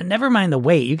 never mind the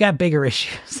weight, you got bigger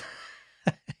issues.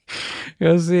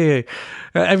 You'll see.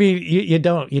 I mean, you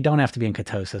don't have to be in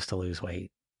ketosis to lose weight.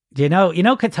 You know,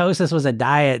 ketosis was a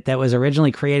diet that was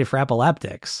originally created for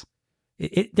epileptics.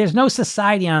 There's no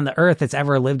society on the earth that's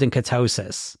ever lived in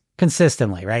ketosis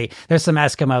consistently, right? There's some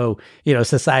Eskimo,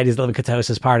 societies that live in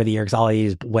ketosis part of the year because all they eat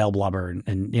is whale blubber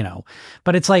and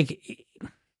but it's like,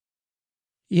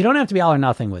 you don't have to be all or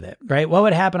nothing with it, right? What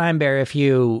would happen, I'm Bear, if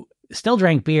you still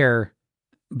drank beer,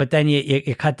 but then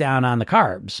you cut down on the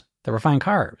carbs, the refined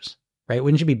carbs, right?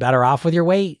 Wouldn't you be better off with your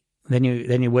weight? than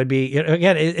you would be.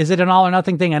 Again, is it an all or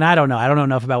nothing thing? And I don't know. I don't know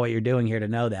enough about what you're doing here to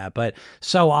know that. But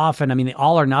so often, I mean, the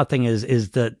all or nothing is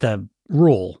the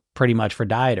rule pretty much for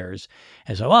dieters.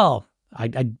 And so, well,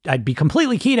 I'd be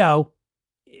completely keto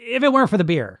if it weren't for the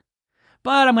beer.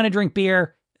 But I'm going to drink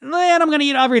beer and I'm going to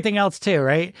eat everything else too,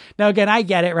 right? Now, again, I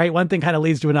get it, right? One thing kind of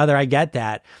leads to another. I get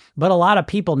that. But a lot of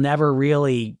people never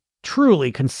really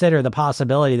truly consider the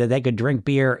possibility that they could drink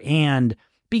beer and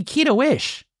be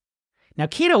keto-ish. Now,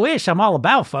 keto-ish, I'm all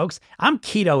about, folks. I'm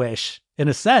keto-ish in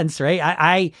a sense, right?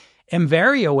 I am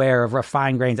very aware of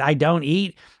refined grains. I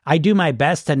do my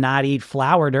best to not eat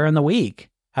flour during the week.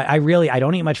 I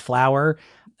don't eat much flour.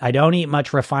 I don't eat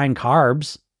much refined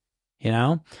carbs,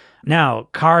 Now,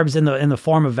 carbs in the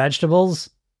form of vegetables,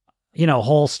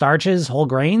 whole starches, whole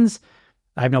grains,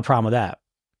 I have no problem with that.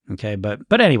 Okay,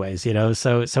 but anyways,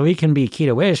 so we can be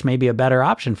keto-ish, maybe a better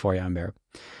option for you, Amber.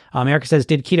 Erica says,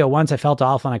 did keto once. I felt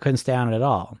awful and I couldn't stay on it at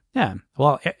all. Yeah.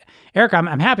 Well, Erica,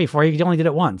 I'm happy for you. You only did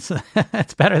it once.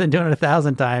 It's better than doing it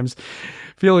 1,000 times.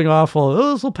 Feeling awful.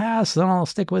 Oh, this will pass. Then I'll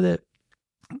stick with it.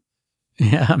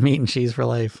 Yeah, meat and cheese for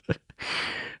life.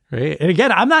 Right. And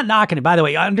again, I'm not knocking it. By the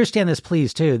way, understand this,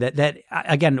 please, too, that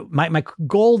again, my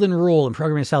golden rule in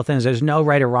programming yourself is there's no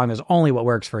right or wrong. There's only what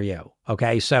works for you.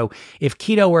 Okay. So if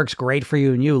keto works great for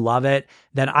you and you love it,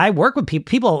 then I work with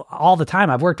people all the time.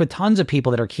 I've worked with tons of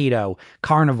people that are keto,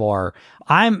 carnivore.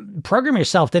 Programming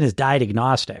yourself then is diet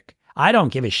agnostic. I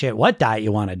don't give a shit what diet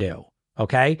you want to do.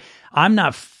 Okay. I'm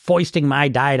not foisting my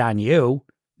diet on you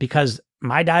because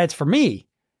my diet's for me.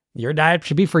 Your diet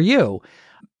should be for you.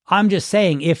 I'm just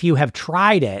saying, if you have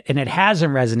tried it and it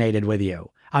hasn't resonated with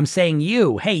you, I'm saying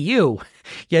you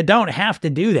don't have to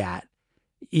do that.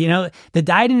 The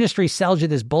diet industry sells you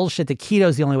this bullshit that keto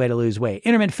is the only way to lose weight.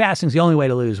 Intermittent fasting is the only way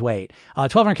to lose weight.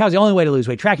 1,200 calories is the only way to lose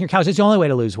weight. Tracking your calories is the only way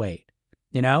to lose weight.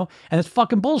 And it's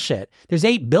fucking bullshit. There's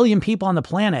 8 billion people on the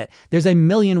planet. There's a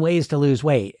million ways to lose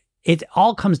weight. It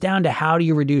all comes down to how do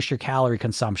you reduce your calorie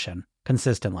consumption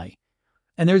consistently.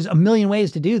 And there's a million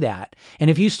ways to do that. And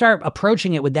if you start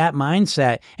approaching it with that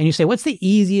mindset and you say, what's the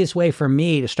easiest way for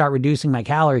me to start reducing my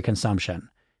calorie consumption?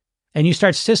 And you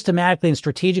start systematically and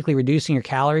strategically reducing your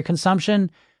calorie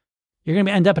consumption, you're going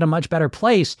to end up in a much better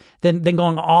place than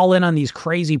going all in on these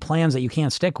crazy plans that you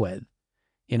can't stick with.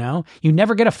 You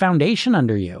never get a foundation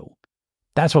under you.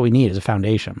 That's what we need is a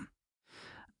foundation.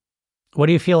 What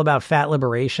do you feel about fat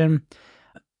liberation?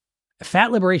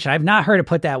 Fat liberation, I've not heard it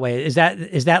put that way. Is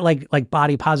that like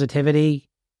body positivity?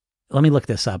 Let me look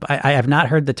this up. I have not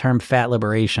heard the term fat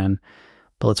liberation,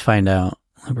 but let's find out.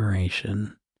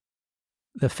 Liberation.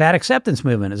 The fat acceptance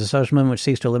movement is a social movement which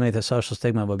seeks to eliminate the social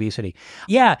stigma of obesity.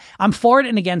 Yeah, I'm for it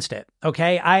and against it.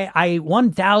 Okay. I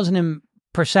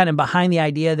 1,000% am behind the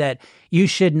idea that you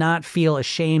should not feel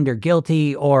ashamed or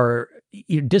guilty or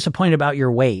you're disappointed about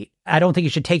your weight. I don't think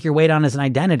you should take your weight on as an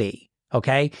identity.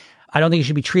 Okay. I don't think you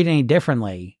should be treated any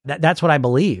differently. That's what I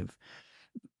believe.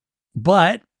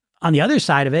 But on the other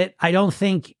side of it, I don't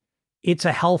think it's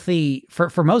a healthy,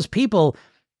 for most people,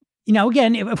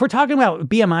 again, if we're talking about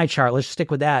BMI chart, let's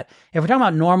stick with that. If we're talking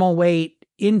about normal weight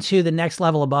into the next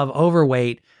level above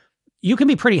overweight, you can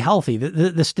be pretty healthy.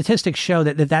 The statistics show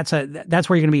that's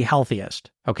where you're going to be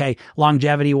healthiest. Okay.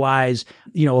 Longevity wise,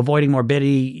 avoiding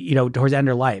morbidity, towards the end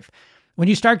of life. When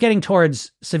you start getting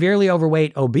towards severely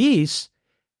overweight, obese,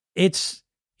 it's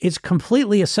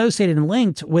completely associated and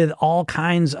linked with all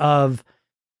kinds of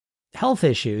health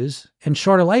issues and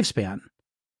shorter lifespan.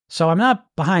 So I'm not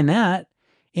behind that.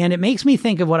 And it makes me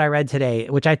think of what I read today,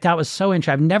 which I thought was so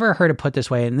interesting. I've never heard it put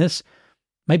this way. And this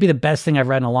might be the best thing I've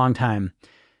read in a long time.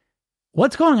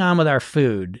 What's going on with our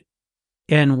food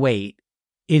and weight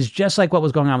is just like what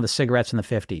was going on with the cigarettes in the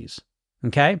 50s.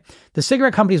 Okay. The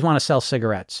cigarette companies want to sell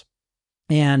cigarettes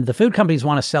and the food companies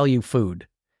want to sell you food.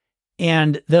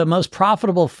 And the most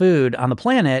profitable food on the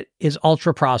planet is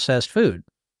ultra-processed food.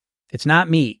 It's not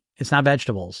meat. It's not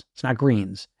vegetables. It's not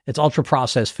greens. It's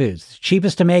ultra-processed foods. It's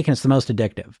cheapest to make and it's the most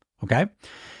addictive. Okay?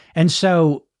 And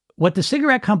so what the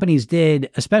cigarette companies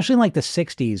did, especially in like the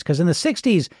 60s, because in the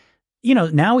 60s,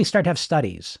 now we start to have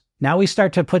studies. Now we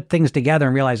start to put things together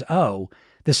and realize,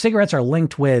 the cigarettes are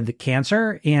linked with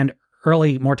cancer and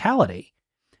early mortality.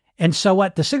 And so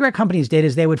what the cigarette companies did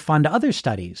is they would fund other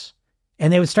studies.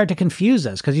 And they would start to confuse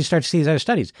us because you start to see these other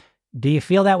studies. Do you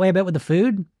feel that way a bit with the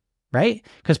food? Right?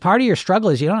 Because part of your struggle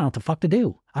is you don't know what the fuck to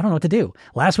do. I don't know what to do.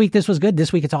 Last week, this was good.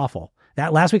 This week, it's awful.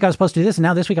 That last week I was supposed to do this. And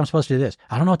now this week I'm supposed to do this.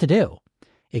 I don't know what to do.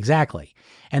 Exactly.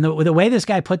 And the way this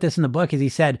guy put this in the book is he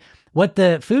said, what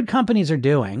the food companies are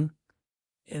doing,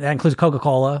 that includes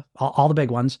Coca-Cola, all the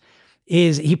big ones,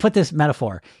 is he put this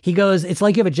metaphor. He goes, it's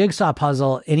like you have a jigsaw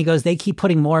puzzle, and he goes, they keep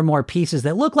putting more and more pieces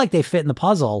that look like they fit in the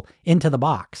puzzle into the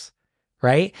box,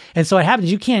 right? And so what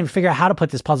happens, you can't even figure out how to put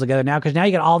this puzzle together now, because now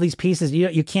you got all these pieces,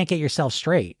 you can't get yourself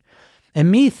straight. And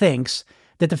me thinks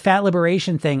that the fat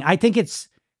liberation thing,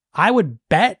 I would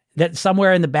bet that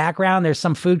somewhere in the background, there's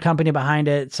some food company behind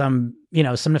it, some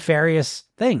nefarious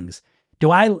things. Do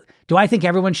I think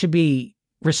everyone should be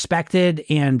respected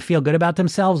and feel good about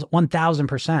themselves?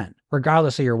 1000%,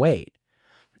 regardless of your weight.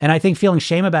 And I think feeling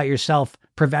shame about yourself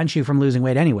prevents you from losing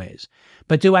weight anyways.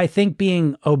 But do I think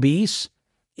being obese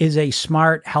is a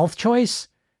smart health choice?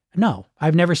 No,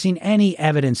 I've never seen any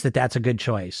evidence that that's a good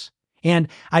choice. And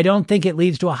I don't think it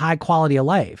leads to a high quality of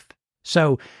life.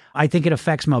 So I think it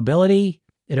affects mobility.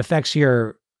 It affects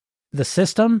the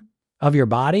system of your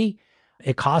body.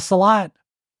 It costs a lot.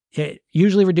 It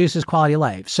usually reduces quality of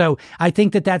life. So I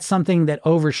think that that's something that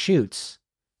overshoots,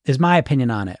 is my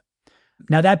opinion on it.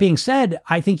 Now, that being said,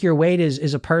 I think your weight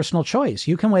is a personal choice.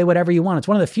 You can weigh whatever you want. It's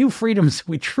one of the few freedoms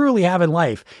we truly have in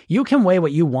life. You can weigh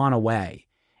what you want to weigh.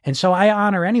 And so I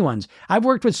honor anyone's. I've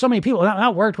worked with so many people,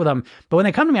 not worked with them, but when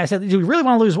they come to me, I said, do you really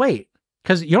want to lose weight?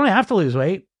 Because you don't have to lose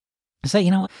weight. I say,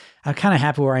 I'm kind of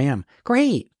happy where I am.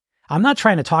 Great. I'm not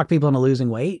trying to talk people into losing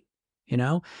weight,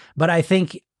 but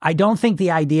I don't think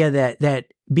the idea that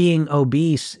being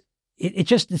obese,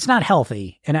 it's not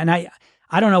healthy. And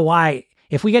I don't know why.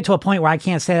 If we get to a point where I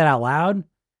can't say that out loud,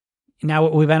 now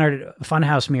we've entered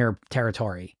funhouse mirror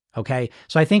territory. Okay.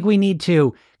 So I think we need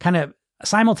to kind of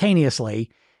simultaneously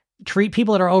treat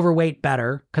people that are overweight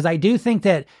better. Because I do think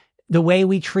that the way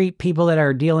we treat people that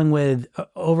are dealing with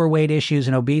overweight issues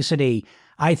and obesity,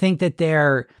 I think that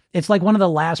it's like one of the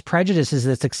last prejudices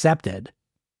that's accepted,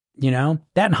 that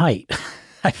and height.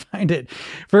 I find it,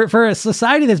 for a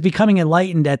society that's becoming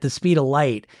enlightened at the speed of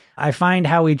light, I find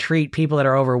how we treat people that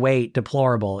are overweight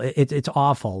deplorable. It's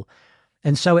awful.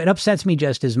 And so it upsets me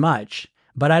just as much.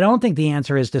 But I don't think the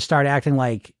answer is to start acting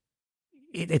like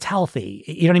it's healthy.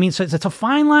 You know what I mean? So it's a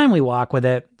fine line we walk with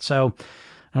it. So I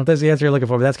don't know if that's the answer you're looking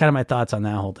for, but that's kind of my thoughts on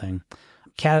that whole thing.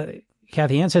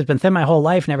 Kathy Ann says, been thin my whole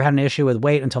life, never had an issue with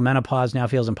weight until menopause, now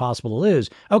feels impossible to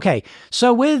lose. Okay,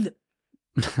 so with...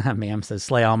 Ma'am says,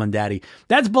 slay almond daddy.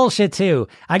 That's bullshit too.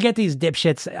 I get these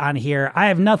dipshits on here. I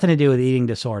have nothing to do with eating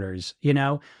disorders,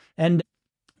 And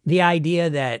the idea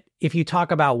that if you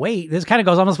talk about weight, this kind of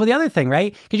goes almost with the other thing,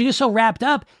 right? Because you get so wrapped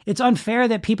up, it's unfair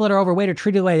that people that are overweight are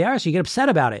treated the way they are, so you get upset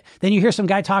about it. Then you hear some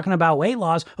guy talking about weight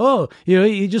loss. Oh,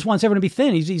 he just wants everyone to be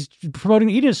thin. He's promoting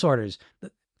eating disorders.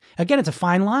 Again, it's a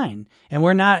fine line, and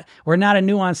we're not a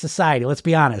nuanced society. Let's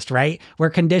be honest, right? We're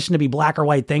conditioned to be black or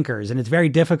white thinkers, and it's very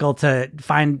difficult to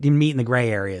find meat in the gray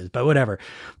areas, but whatever.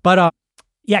 But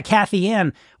yeah, Kathy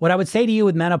Ann, what I would say to you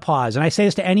with menopause, and I say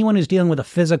this to anyone who's dealing with a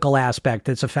physical aspect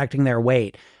that's affecting their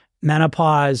weight,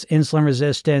 menopause, insulin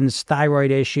resistance,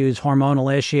 thyroid issues,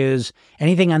 hormonal issues,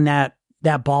 anything on that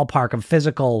ballpark of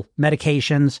physical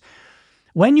medications.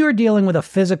 When you're dealing with a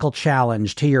physical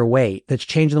challenge to your weight that's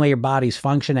changing the way your body's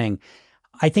functioning,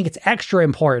 I think it's extra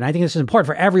important. I think this is important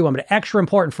for everyone, but extra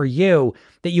important for you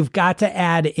that you've got to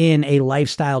add in a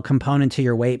lifestyle component to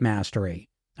your weight mastery.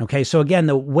 Okay. So again,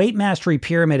 the weight mastery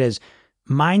pyramid is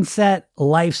mindset,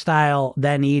 lifestyle,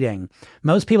 then eating.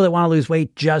 Most people that want to lose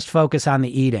weight just focus on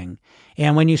the eating.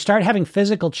 And when you start having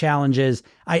physical challenges,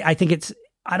 I think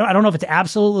I don't know if it's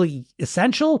absolutely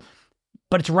essential,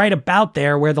 but it's right about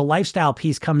there where the lifestyle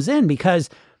piece comes in, because,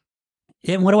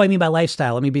 and what do I mean by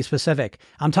lifestyle? Let me be specific.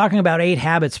 I'm talking about 8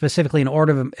 habits specifically in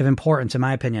order of importance, in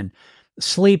my opinion.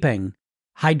 Sleeping,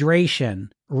 hydration,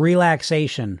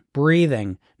 relaxation,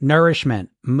 breathing,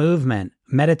 nourishment, movement,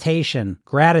 meditation,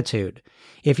 gratitude.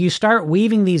 If you start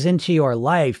weaving these into your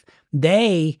life,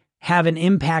 they have an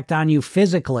impact on you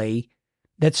physically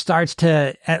that starts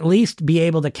to at least be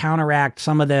able to counteract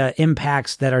some of the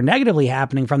impacts that are negatively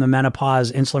happening from the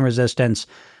menopause, insulin resistance,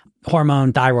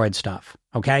 hormone, thyroid stuff,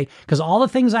 okay? Because all the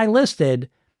things I listed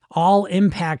all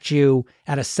impact you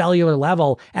at a cellular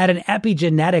level, at an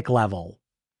epigenetic level.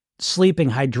 Sleeping,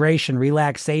 hydration,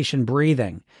 relaxation,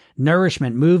 breathing,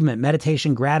 nourishment, movement,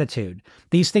 meditation, gratitude.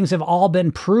 These things have all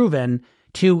been proven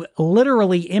to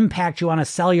literally impact you on a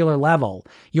cellular level.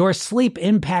 Your sleep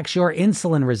impacts your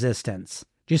insulin resistance.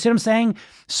 Do you see what I'm saying?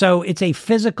 So it's a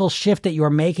physical shift that you're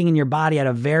making in your body at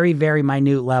a very, very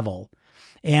minute level.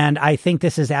 And I think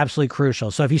this is absolutely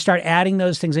crucial. So if you start adding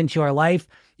those things into your life,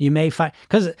 you may find,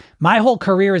 because my whole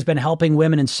career has been helping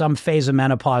women in some phase of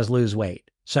menopause lose weight.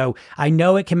 So I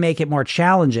know it can make it more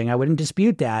challenging. I wouldn't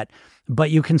dispute that,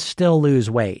 but you can still lose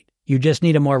weight. You just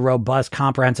need a more robust,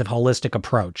 comprehensive, holistic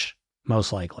approach,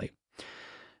 most likely.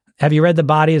 Have you read The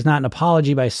Body Is Not an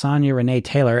Apology by Sonia Renee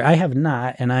Taylor? I have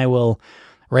not, and I will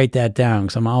write that down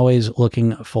because I'm always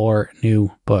looking for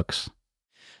new books.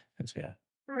 Let's go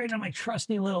right on my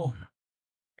trusty little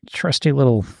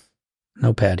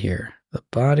notepad here. The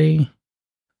Body.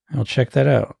 I'll check that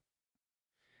out.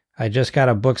 I just got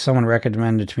a book someone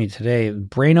recommended to me today,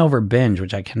 Brain Over Binge,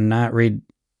 which I cannot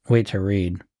wait to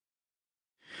read.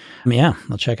 Yeah,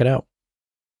 I'll check it out.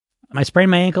 I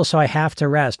sprained my ankle, so I have to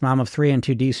rest. Mom of 3 and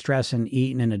to de-stress and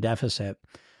eating in a deficit.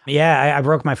 Yeah, I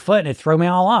broke my foot and it threw me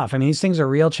all off. I mean, these things are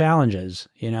real challenges,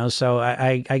 so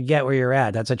I get where you're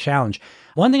at. That's a challenge.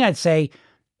 One thing I'd say,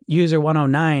 user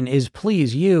 109, is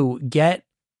please,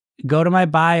 go to my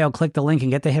bio, click the link and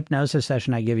get the hypnosis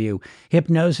session I give you.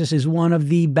 Hypnosis is one of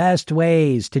the best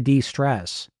ways to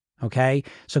de-stress. Okay.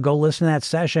 So go listen to that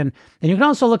session. And you can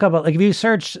also look up, like if you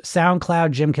search SoundCloud,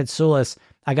 Jim Katsoulis,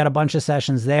 I got a bunch of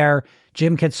sessions there.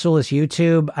 Jim Katsoulis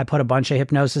YouTube, I put a bunch of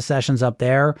hypnosis sessions up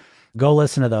there. Go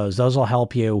listen to those. Those will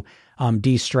help you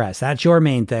de-stress. That's your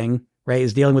main thing, right?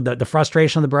 Is dealing with the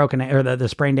frustration of the broken or the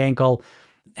sprained ankle,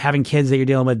 having kids that you're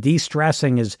dealing with.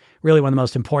 De-stressing is really one of the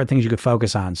most important things you could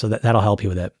focus on. So that'll help you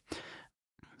with it.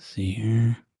 Let's see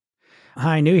here.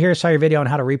 Hi, new here. Saw your video on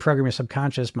how to reprogram your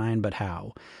subconscious mind, but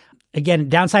how? Again,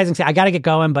 downsizing, I got to get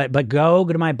going, but go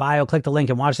to my bio, click the link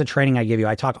and watch the training I give you.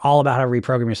 I talk all about how to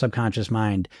reprogram your subconscious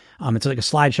mind. It's like a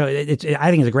slideshow. I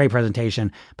think it's a great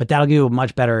presentation, but that'll give you a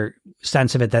much better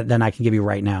sense of it than I can give you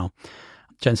right now.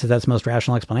 Jen says that's the most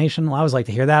rational explanation. Well, I always like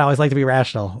to hear that. I always like to be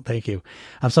rational. Thank you.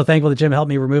 I'm so thankful that Jim helped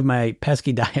me remove my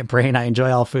pesky diet brain. I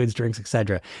enjoy all foods, drinks,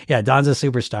 etc. Yeah, Don's a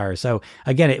superstar. So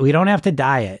again, we don't have to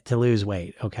diet to lose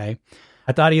weight. Okay.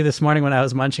 I thought of you this morning when I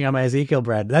was munching on my Ezekiel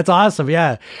bread. That's awesome.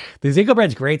 Yeah. The Ezekiel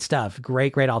bread's great stuff.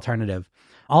 Great alternative.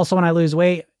 Also, when I lose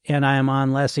weight and I am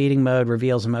on less eating mode,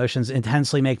 reveals emotions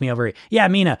intensely make me overeat. Yeah,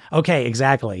 Mina. Okay,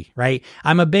 exactly. Right.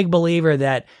 I'm a big believer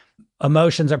that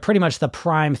emotions are pretty much the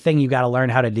prime thing you got to learn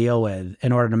how to deal with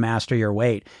in order to master your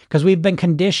weight, because we've been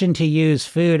conditioned to use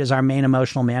food as our main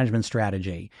emotional management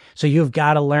strategy. So you've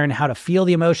got to learn how to feel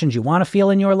the emotions you want to feel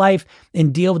in your life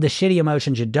and deal with the shitty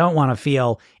emotions you don't want to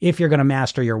feel if you're going to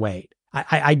master your weight.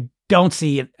 I don't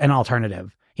see an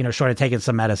alternative, short of taking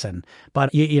some medicine,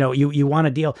 but you want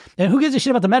to deal, and who gives a shit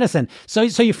about the medicine? So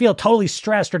you feel totally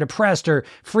stressed or depressed or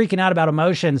freaking out about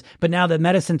emotions, but now the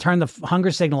medicine turned the hunger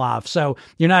signal off. So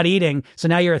you're not eating. So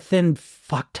now you're a thin,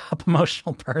 fucked up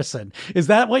emotional person. Is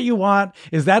that what you want?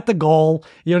 Is that the goal?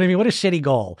 You know what I mean? What a shitty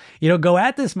goal. Go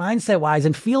at this mindset wise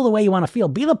and feel the way you want to feel.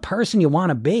 Be the person you want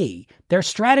to be. There's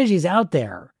strategies out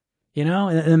there, and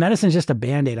the medicine's just a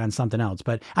Band-Aid on something else,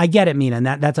 but I get it, Mina, and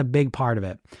that's a big part of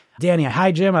it. Danny,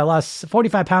 hi, Jim. I lost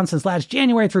 45 pounds since last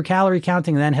January through calorie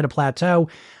counting and then hit a plateau.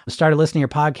 I started listening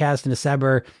to your podcast in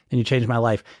December and you changed my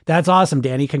life. That's awesome,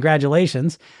 Danny.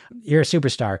 Congratulations. You're a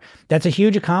superstar. That's a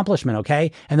huge accomplishment,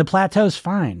 okay? And the plateau's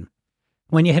fine.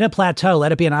 When you hit a plateau,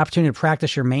 let it be an opportunity to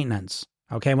practice your maintenance,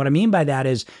 okay? And what I mean by that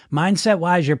is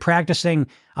mindset-wise, you're practicing,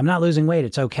 I'm not losing weight,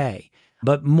 it's okay.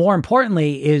 But more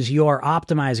importantly is you're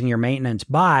optimizing your maintenance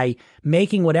by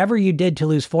making whatever you did to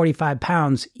lose 45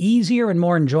 pounds easier and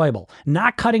more enjoyable,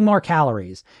 not cutting more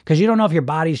calories, because you don't know if your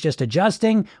body's just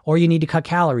adjusting or you need to cut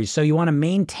calories. So you want to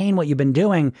maintain what you've been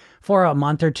doing for a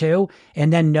month or two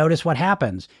and then notice what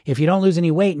happens. If you don't lose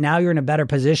any weight, now you're in a better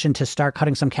position to start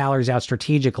cutting some calories out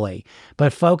strategically.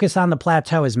 But focus on the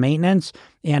plateau as maintenance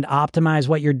and optimize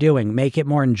what you're doing. Make it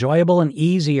more enjoyable and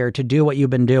easier to do what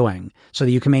you've been doing so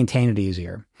that you can maintain it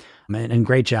easier. And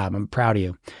great job. I'm proud of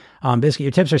you. Biscuit,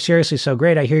 your tips are seriously so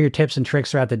great. I hear your tips and tricks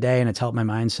throughout the day and it's helped my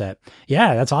mindset.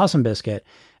 Yeah, that's awesome, Biscuit.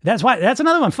 That's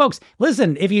another one, folks.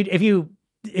 Listen, if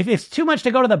it's too much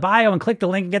to go to the bio and click the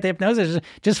link and get the hypnosis,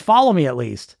 just follow me at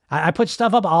least. I put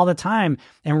stuff up all the time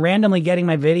and randomly getting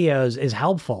my videos is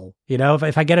helpful.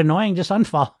 If I get annoying, just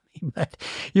unfollow me, but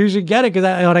you should get it because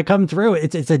when I come through,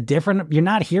 it's a different, you're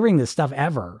not hearing this stuff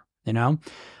ever.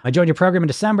 I joined your program in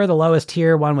December, the lowest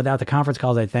tier one without the conference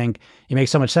calls, I think. You make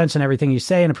so much sense in everything you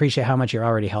say and appreciate how much you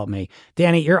already helped me.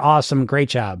 Danny, you're awesome. Great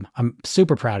job. I'm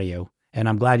super proud of you and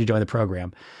I'm glad you joined the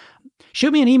program.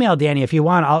 Shoot me an email, Danny, if you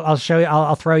want. I'll show you,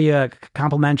 I'll throw you a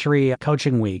complimentary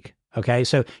coaching week. Okay.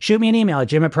 So shoot me an email at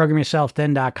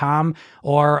jim@programyourselfthin.com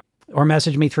or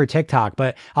message me through TikTok,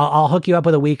 but I'll hook you up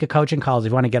with a week of coaching calls if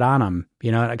you want to get on them.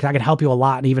 I can help you a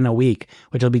lot in even a week,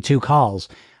 which will be 2 calls.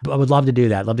 But I would love to do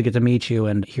that. Love to get to meet you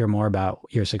and hear more about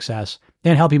your success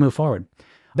and help you move forward.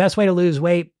 Best way to lose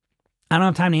weight. I don't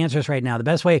have time to answer this right now. The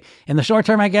best way in the short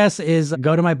term, I guess, is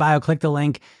go to my bio, click the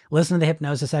link, listen to the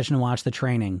hypnosis session and watch the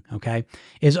training. Okay.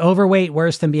 Is overweight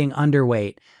worse than being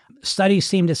underweight? Studies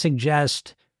seem to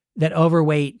suggest that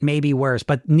overweight may be worse,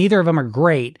 but neither of them are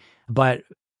great. But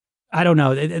I don't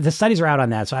know. The studies are out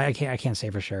on that, so I can't say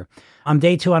for sure. I'm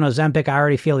day 2 on Ozempic. I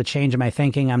already feel a change in my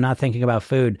thinking. I'm not thinking about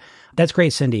food. That's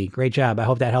great, Cindy. Great job. I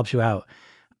hope that helps you out.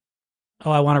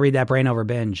 Oh, I want to read that Brain Over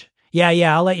Binge. Yeah.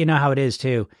 I'll let you know how it is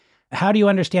too. How do you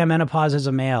understand menopause as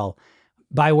a male?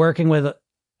 By working with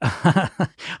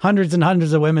hundreds and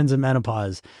hundreds of women in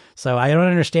menopause. So I don't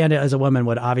understand it as a woman.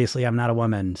 Obviously I'm not a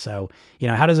woman. So,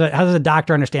 how does a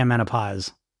doctor understand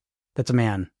menopause? That's a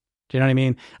man. Do you know what I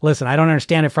mean? Listen, I don't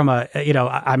understand it from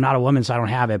I'm not a woman, so I don't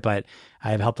have it, but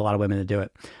I have helped a lot of women to do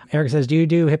it. Eric says, do you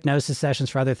do hypnosis sessions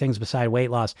for other things beside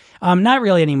weight loss? Not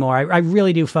really anymore. I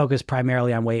really do focus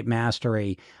primarily on weight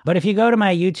mastery. But if you go to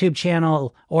my YouTube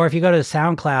channel or if you go to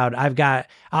SoundCloud,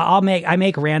 I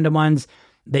make random ones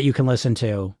that you can listen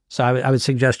to. So I would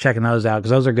suggest checking those out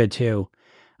because those are good too.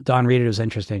 Don Reed, it was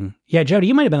interesting. Yeah, Jody,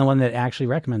 you might have been the one that actually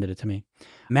recommended it to me.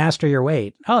 Master your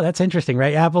weight. Oh, that's interesting,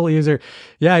 right? Apple user.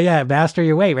 Yeah. Master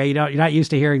your weight, right? You're not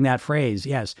used to hearing that phrase.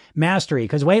 Yes. Mastery,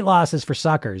 because weight loss is for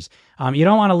suckers. You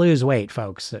don't want to lose weight,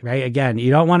 folks, right? Again,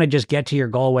 you don't want to just get to your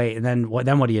goal weight and then what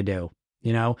do you do?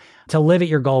 To live at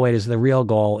your goal weight is the real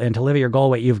goal. And to live at your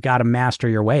goal weight, you've got to master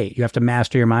your weight. You have to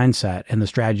master your mindset and the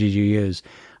strategies you use.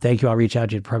 Thank you. I'll reach out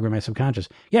to you to program my subconscious.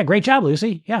 Yeah. Great job,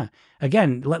 Lucy. Yeah.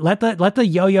 Again, let the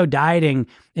yo-yo dieting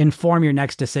inform your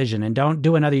next decision and don't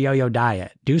do another yo-yo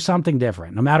diet. Do something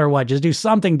different. No matter what, just do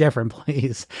something different,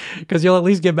 please. Because you'll at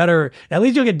least get better. At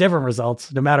least you'll get different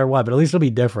results no matter what, but at least it'll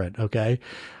be different. Okay.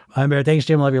 I'm Bear. Thanks,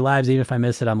 Jim. Love your lives. Even if I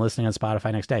miss it, I'm listening on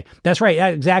Spotify next day. That's right. Yeah,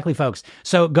 exactly, folks.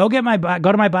 So go to my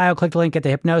bio, click the link, get the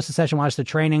hypnosis session, watch the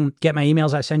training, get my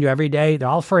emails I send you every day. They're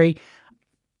all free.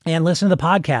 And listen to the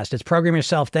podcast. It's Program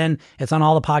Yourself Thin. It's on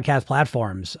all the podcast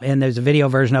platforms. And there's a video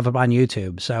version of it on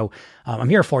YouTube. So I'm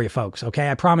here for you, folks. Okay.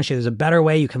 I promise you there's a better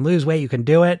way. You can lose weight. You can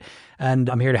do it. And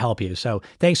I'm here to help you. So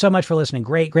thanks so much for listening.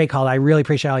 Great call. I really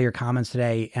appreciate all your comments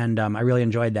today. And I really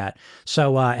enjoyed that.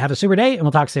 So have a super day and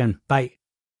we'll talk soon. Bye.